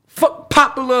 Fuck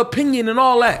popular opinion and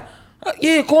all that.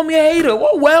 Yeah, call me a hater.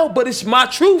 Well, but it's my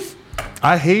truth.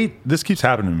 I hate, this keeps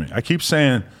happening to me. I keep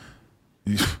saying,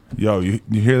 yo, you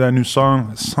hear that new song?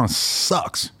 That song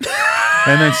sucks.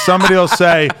 And then somebody will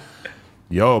say,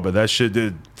 yo, but that shit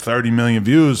did 30 million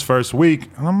views first week.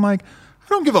 And I'm like,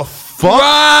 I don't give a fuck.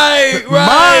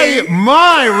 Right.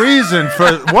 My reason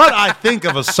for what I think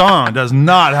of a song does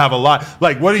not have a lot.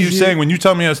 Like, what are you saying when you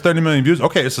tell me it has 30 million views?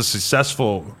 Okay, it's a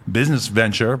successful business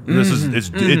venture.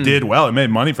 It did well. It made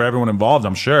money for everyone involved,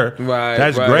 I'm sure. Right.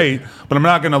 That's great. But I'm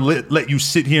not going to let you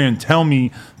sit here and tell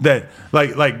me that,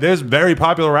 like, there's very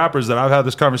popular rappers that I've had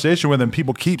this conversation with, and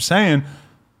people keep saying,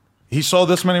 he sold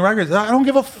this many records. I don't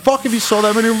give a fuck if he sold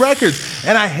that many records.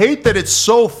 And I hate that it's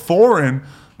so foreign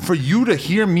for you to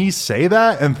hear me say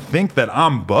that and think that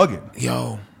I'm bugging.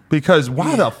 Yo. Because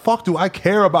why the fuck do I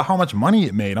care about how much money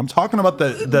it made? I'm talking about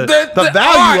the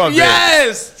value of it.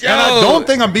 Yes. Yo. And I don't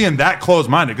think I'm being that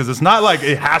close-minded, because it's not like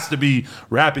it has to be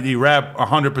rapidy rap,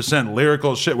 100%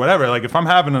 lyrical shit, whatever. Like, if I'm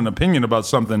having an opinion about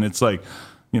something, it's like,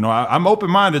 you know, I'm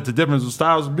open-minded to different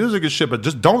styles of music and shit, but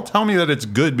just don't tell me that it's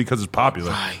good because it's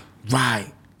popular.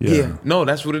 Right. Yeah. No,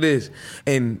 that's what it is.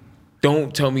 And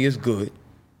don't tell me it's good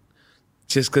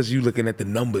just because you're looking at the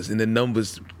numbers, and the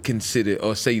numbers consider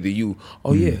or say to you,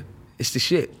 oh yeah, it's the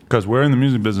shit. Because we're in the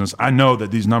music business, I know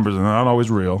that these numbers are not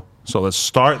always real. So let's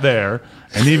start there.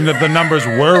 And even if the numbers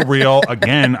were real,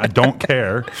 again, I don't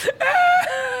care.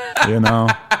 You know?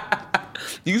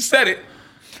 You said it.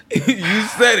 You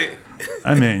said it.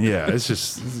 I mean, yeah,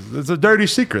 it's a dirty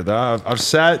secret. I've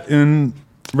sat in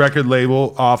record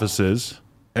label offices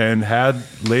and had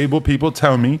label people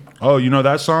tell me, oh, you know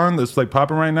that song that's like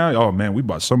popping right now? Oh man, we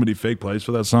bought so many fake plays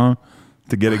for that song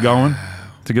to get it going,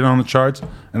 to get it on the charts.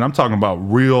 And I'm talking about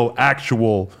real,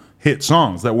 actual hit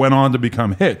songs that went on to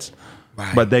become hits.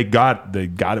 Right. But they got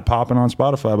it popping on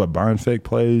Spotify by buying fake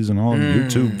plays and all the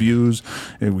YouTube views.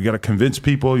 And we got to convince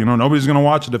people, you know, nobody's going to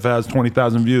watch it if it has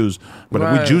 20,000 views. But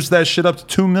if we juice that shit up to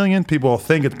 2 million, people will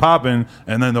think it's popping,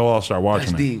 and then they'll all start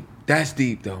watching it. That's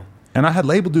deep, though. And I had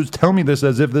label dudes tell me this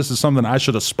as if this is something I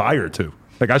should aspire to.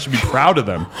 Like, I should be proud of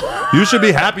them. You should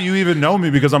be happy you even know me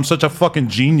because I'm such a fucking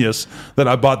genius that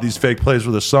I bought these fake plays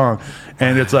for the song.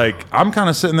 And it's like, I'm kind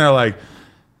of sitting there like,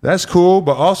 that's cool,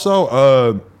 but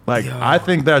also, I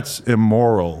think that's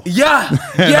immoral. Yeah.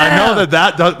 And I know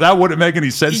that wouldn't make any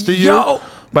sense to you,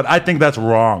 but I think that's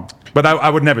wrong. But I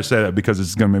would never say that because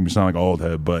it's going to make me sound like an old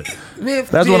head, but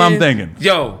that's what I'm thinking.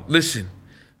 Yo, listen.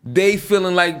 They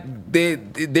feeling like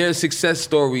they're a success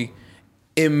story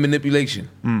in manipulation.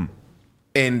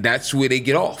 And that's where they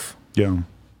get off. Yeah.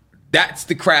 That's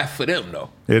the craft for them, though.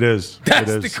 It is.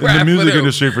 That's the craft in the music for them.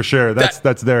 industry, for sure.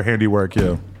 That's their handiwork,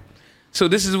 yeah. So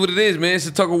this is what it is, man. It's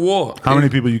a tug of war. How many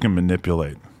people you can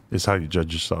manipulate is how you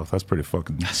judge yourself. That's pretty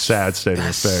fucking sad state of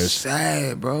affairs.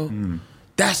 Sad, bro.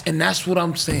 That's what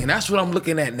I'm saying. That's what I'm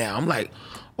looking at now. I'm like,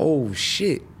 oh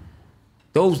shit.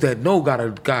 Those that know we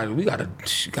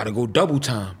gotta go double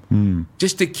time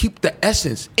just to keep the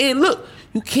essence. And look,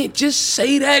 you can't just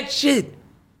say that shit.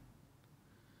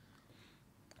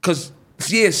 Cause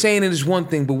saying it is one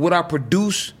thing, but what I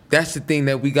produce, that's the thing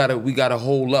that we gotta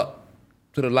hold up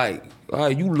to the light. All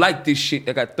right, you like this shit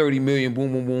that got 30 million,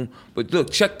 boom, boom, boom. But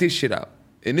look, check this shit out.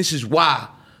 And this is why,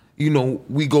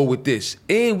 we go with this.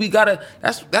 And we gotta,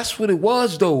 that's what it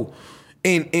was though.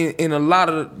 In a lot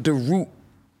of the root,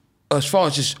 as far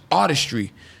as just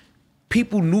artistry,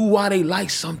 people knew why they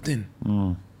liked something.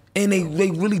 And they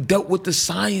really dealt with the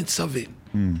science of it.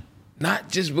 Not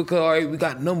just because, all right, we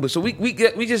got numbers. So we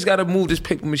just got to move this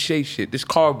paper mache shit, this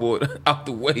cardboard out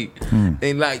the way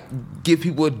and like give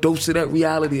people a dose of that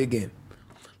reality again.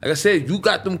 Like I said, you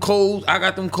got them codes, I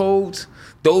got them codes.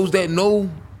 Those that know,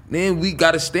 man, we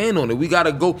got to stand on it. We got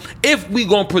to go, if we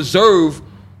going to preserve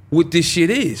what this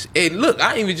shit is. And look,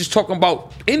 I ain't even just talking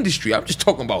about industry. I'm just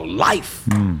talking about life.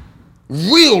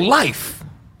 Real life.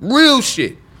 Real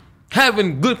shit.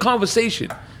 Having good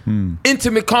conversation.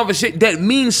 Intimate conversation that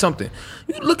means something.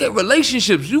 You look at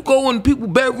relationships. You go in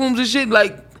people's bedrooms and shit,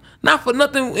 like, not for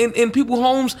nothing in people's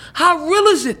homes. How real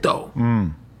is it though?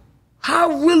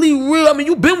 How really real? I mean,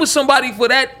 you've been with somebody for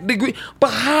that degree, but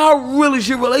how real is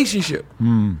your relationship?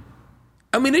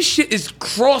 I mean, this shit is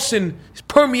it's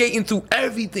permeating through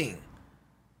everything.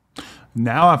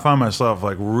 Now I find myself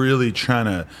like really trying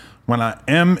to, when I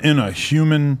am in a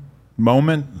human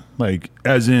moment, like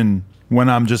as in when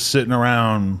I'm just sitting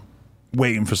around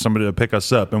waiting for somebody to pick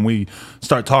us up and we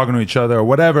start talking to each other or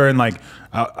whatever, and like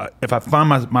if I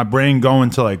find my brain going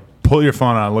to like pull your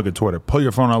phone out and look at Twitter, pull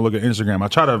your phone out and look at Instagram, I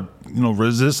try to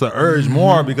resist the urge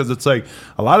more, because it's like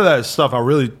a lot of that stuff I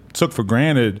really took for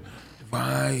granted.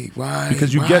 Right.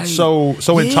 Because you get so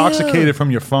intoxicated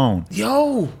from your phone.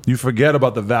 You forget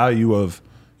about the value of,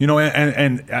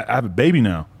 and I have a baby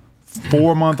now,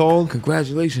 4-month-old.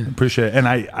 Congratulations. Appreciate it. And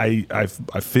I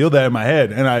feel that in my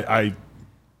head, and I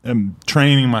am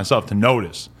training myself to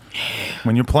notice.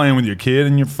 When you're playing with your kid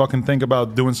and you fucking think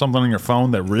about doing something on your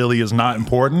phone that really is not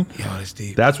important, that's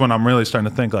deep. That's when I'm really starting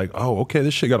to think like, oh, okay,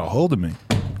 this shit got a hold of me.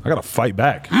 I gotta fight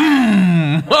back.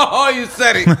 Oh, you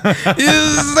said it. You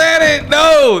said it.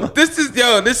 No, this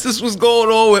is what's going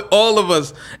on with all of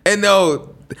us. And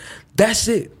no, that's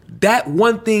it. That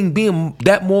one thing, being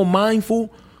that more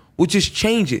mindful, will just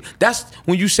change it. That's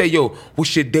when you say, yo,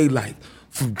 what's your day like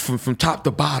from top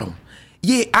to bottom?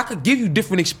 Yeah, I could give you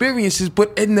different experiences,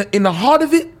 but in the heart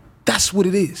of it, that's what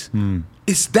it is.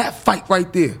 It's that fight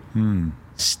right there.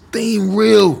 Staying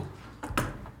real.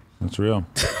 That's real.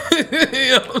 You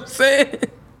know what I'm saying?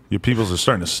 Your peoples are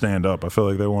starting to stand up. I feel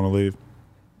like they want to leave.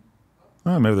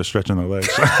 Oh, maybe they're stretching their legs.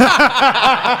 Hey,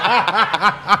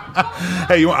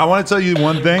 I want to tell you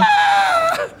one thing.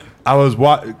 I was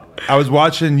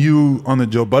watching you on the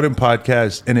Joe Budden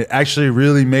podcast, and it actually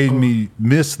really made me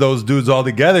miss those dudes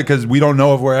altogether, because we don't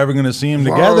know if we're ever going to see them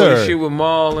together. That shit with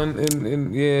Maul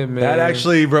and yeah, man. That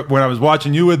actually, when I was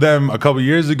watching you with them a couple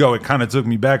years ago, it kind of took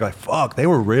me back. Like, fuck, they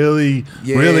were really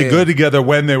good together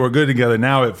when they were good together.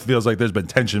 Now it feels like there's been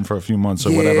tension for a few months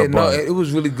or whatever. No, it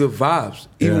was really good vibes.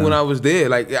 Even when I was there,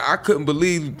 like I couldn't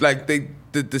believe like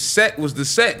the set was the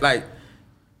set, like.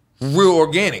 Real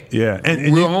organic. Yeah.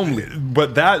 And real homely.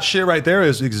 But that shit right there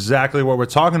is exactly what we're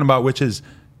talking about, which is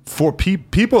for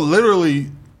people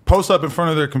literally post up in front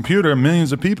of their computer,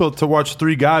 millions of people, to watch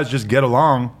three guys just get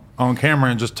along on camera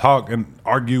and just talk and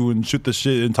argue and shoot the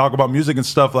shit and talk about music and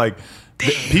stuff. Like,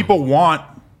 people want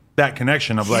that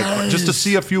connection of like, just to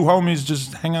see a few homies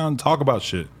just hang out and talk about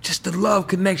shit. Just the love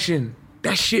connection.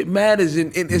 That shit matters.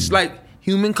 And it's like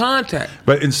human contact.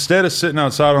 But instead of sitting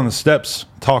outside on the steps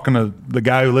talking to the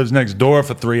guy who lives next door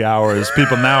for 3 hours,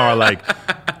 people now are like,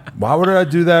 why would I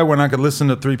do that when I could listen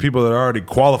to three people that are already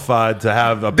qualified to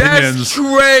have opinions? That's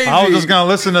crazy. I was just going to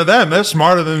listen to them. They're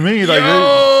smarter than me. Like, yeah.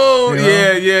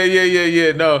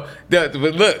 No, but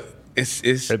look,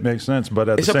 it makes sense. But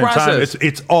at the same time,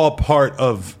 it's all part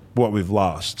of what we've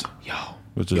lost.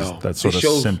 Which is that sort of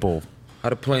simple. How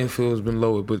the playing field has been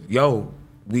lowered. But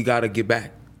we got to get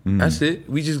back. That's it.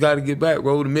 We just got to get back,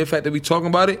 bro. The mere fact that we talking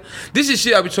about it, this is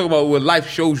shit I be talking about where life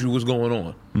shows you what's going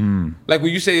on. Like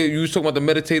when you say you was talking about the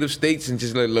meditative states and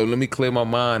just like, let me clear my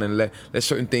mind and let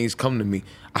certain things come to me.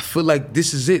 I feel like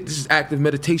this is it. This is active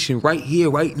meditation right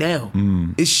here, right now.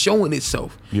 It's showing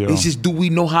itself. Yeah. It's just, do we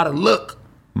know how to look?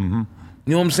 You know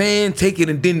what I'm saying? Take it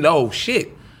and then, oh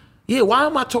shit. Yeah, why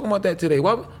am I talking about that today?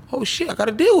 Oh shit, I got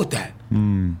to deal with that.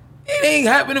 It ain't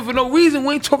happening for no reason.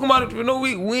 We ain't talking about it for no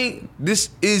reason. This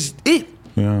is it.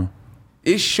 Yeah.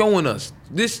 It's showing us.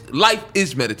 This life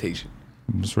is meditation.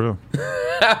 It's real.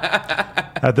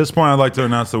 At this point, I'd like to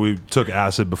announce that we took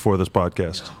acid before this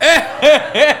podcast.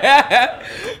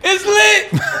 It's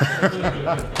lit.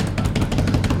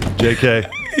 JK.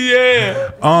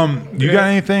 Yeah. You got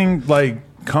anything like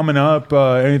coming up?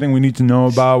 Anything we need to know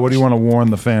about? What do you want to warn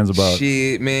the fans about?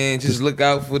 Shit, man, just look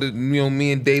out for the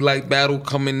me and Daylight battle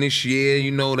coming this year.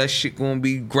 You know that shit gonna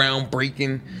be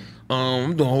groundbreaking.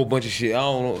 I'm doing a whole bunch of shit. I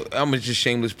don't know. I'm gonna just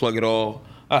shameless plug it all.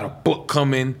 I got a book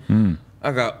coming.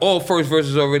 I got all first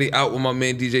verses already out with my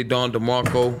man DJ Don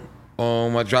DeMarco.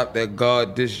 I dropped that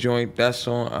God This joint. That's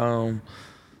on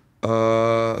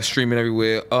streaming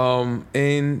everywhere.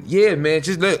 And yeah, man,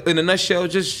 just look, in a nutshell,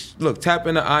 just look, tap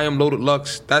into I Am Loaded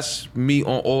Lux. That's me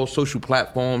on all social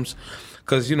platforms.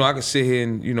 Cause you know I can sit here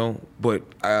and but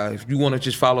if you want to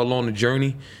just follow along the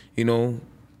journey,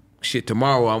 shit,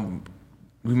 tomorrow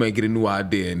we might get a new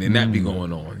idea and then that be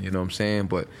going on. You know what I'm saying?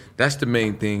 But that's the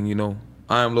main thing.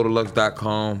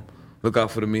 IamLoadedLux.com. Look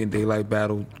out for the Me and Daylight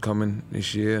battle coming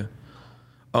this year.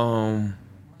 Oh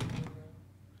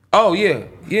yeah.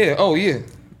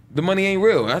 The money ain't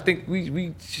real. I think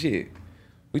we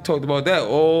talked about that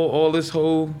all this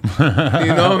whole, you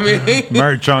know what I mean?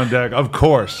 Merch on deck, of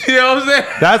course. You know what I'm saying?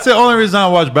 That's the only reason I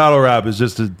watch battle rap is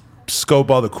just to scope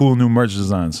all the cool new merch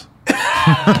designs.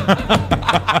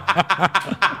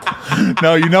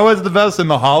 No, you know what's the best in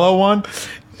the Hollow one?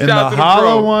 In the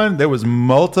Hollow one, there was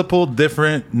multiple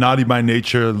different Naughty by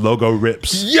Nature logo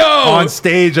rips on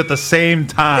stage at the same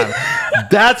time.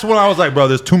 That's when I was like, bro,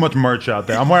 there's too much merch out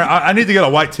there. I need to get a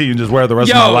white tee and just wear it the rest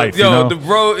of my life. Shout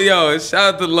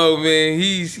out to Low, man.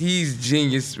 He's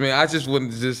genius, man. I just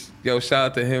wanted to shout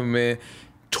out to him, man.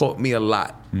 Taught me a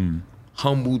lot.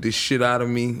 Humbled the shit out of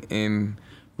me and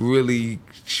really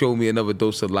showed me another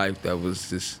dose of life that was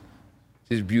just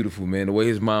beautiful, man. The way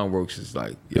his mind works is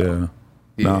like, Yeah.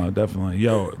 No, definitely.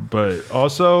 But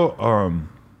also,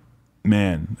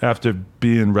 man, after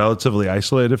being relatively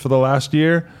isolated for the last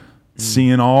year,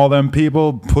 seeing all them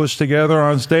people pushed together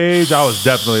on stage, I was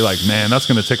definitely like, man, that's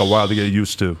going to take a while to get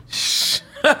used to.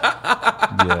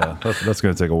 Yeah, that's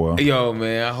going to take a while. Yo,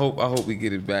 man, I hope we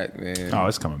get it back, man. Oh,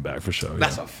 it's coming back for sure.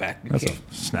 That's a fact. That's a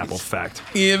Snapple fact.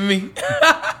 You hear me?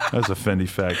 That's a Fendi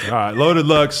fact. All right, Loaded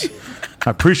Lux. I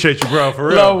appreciate you, bro, for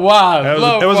real. Love wild.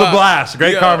 It was a blast.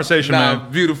 Great conversation,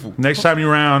 man. Beautiful. Next time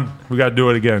you're around, we got to do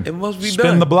it again. It must be Spin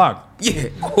done. the block. Yeah.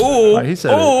 Cool. He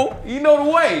said it. You know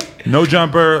the way. No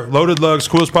Jumper, Loaded Lux,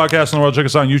 coolest podcast in the world. Check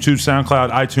us out on YouTube,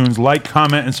 SoundCloud, iTunes. Like,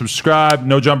 comment, and subscribe.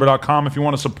 NoJumper.com if you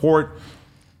want to support.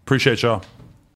 Appreciate y'all.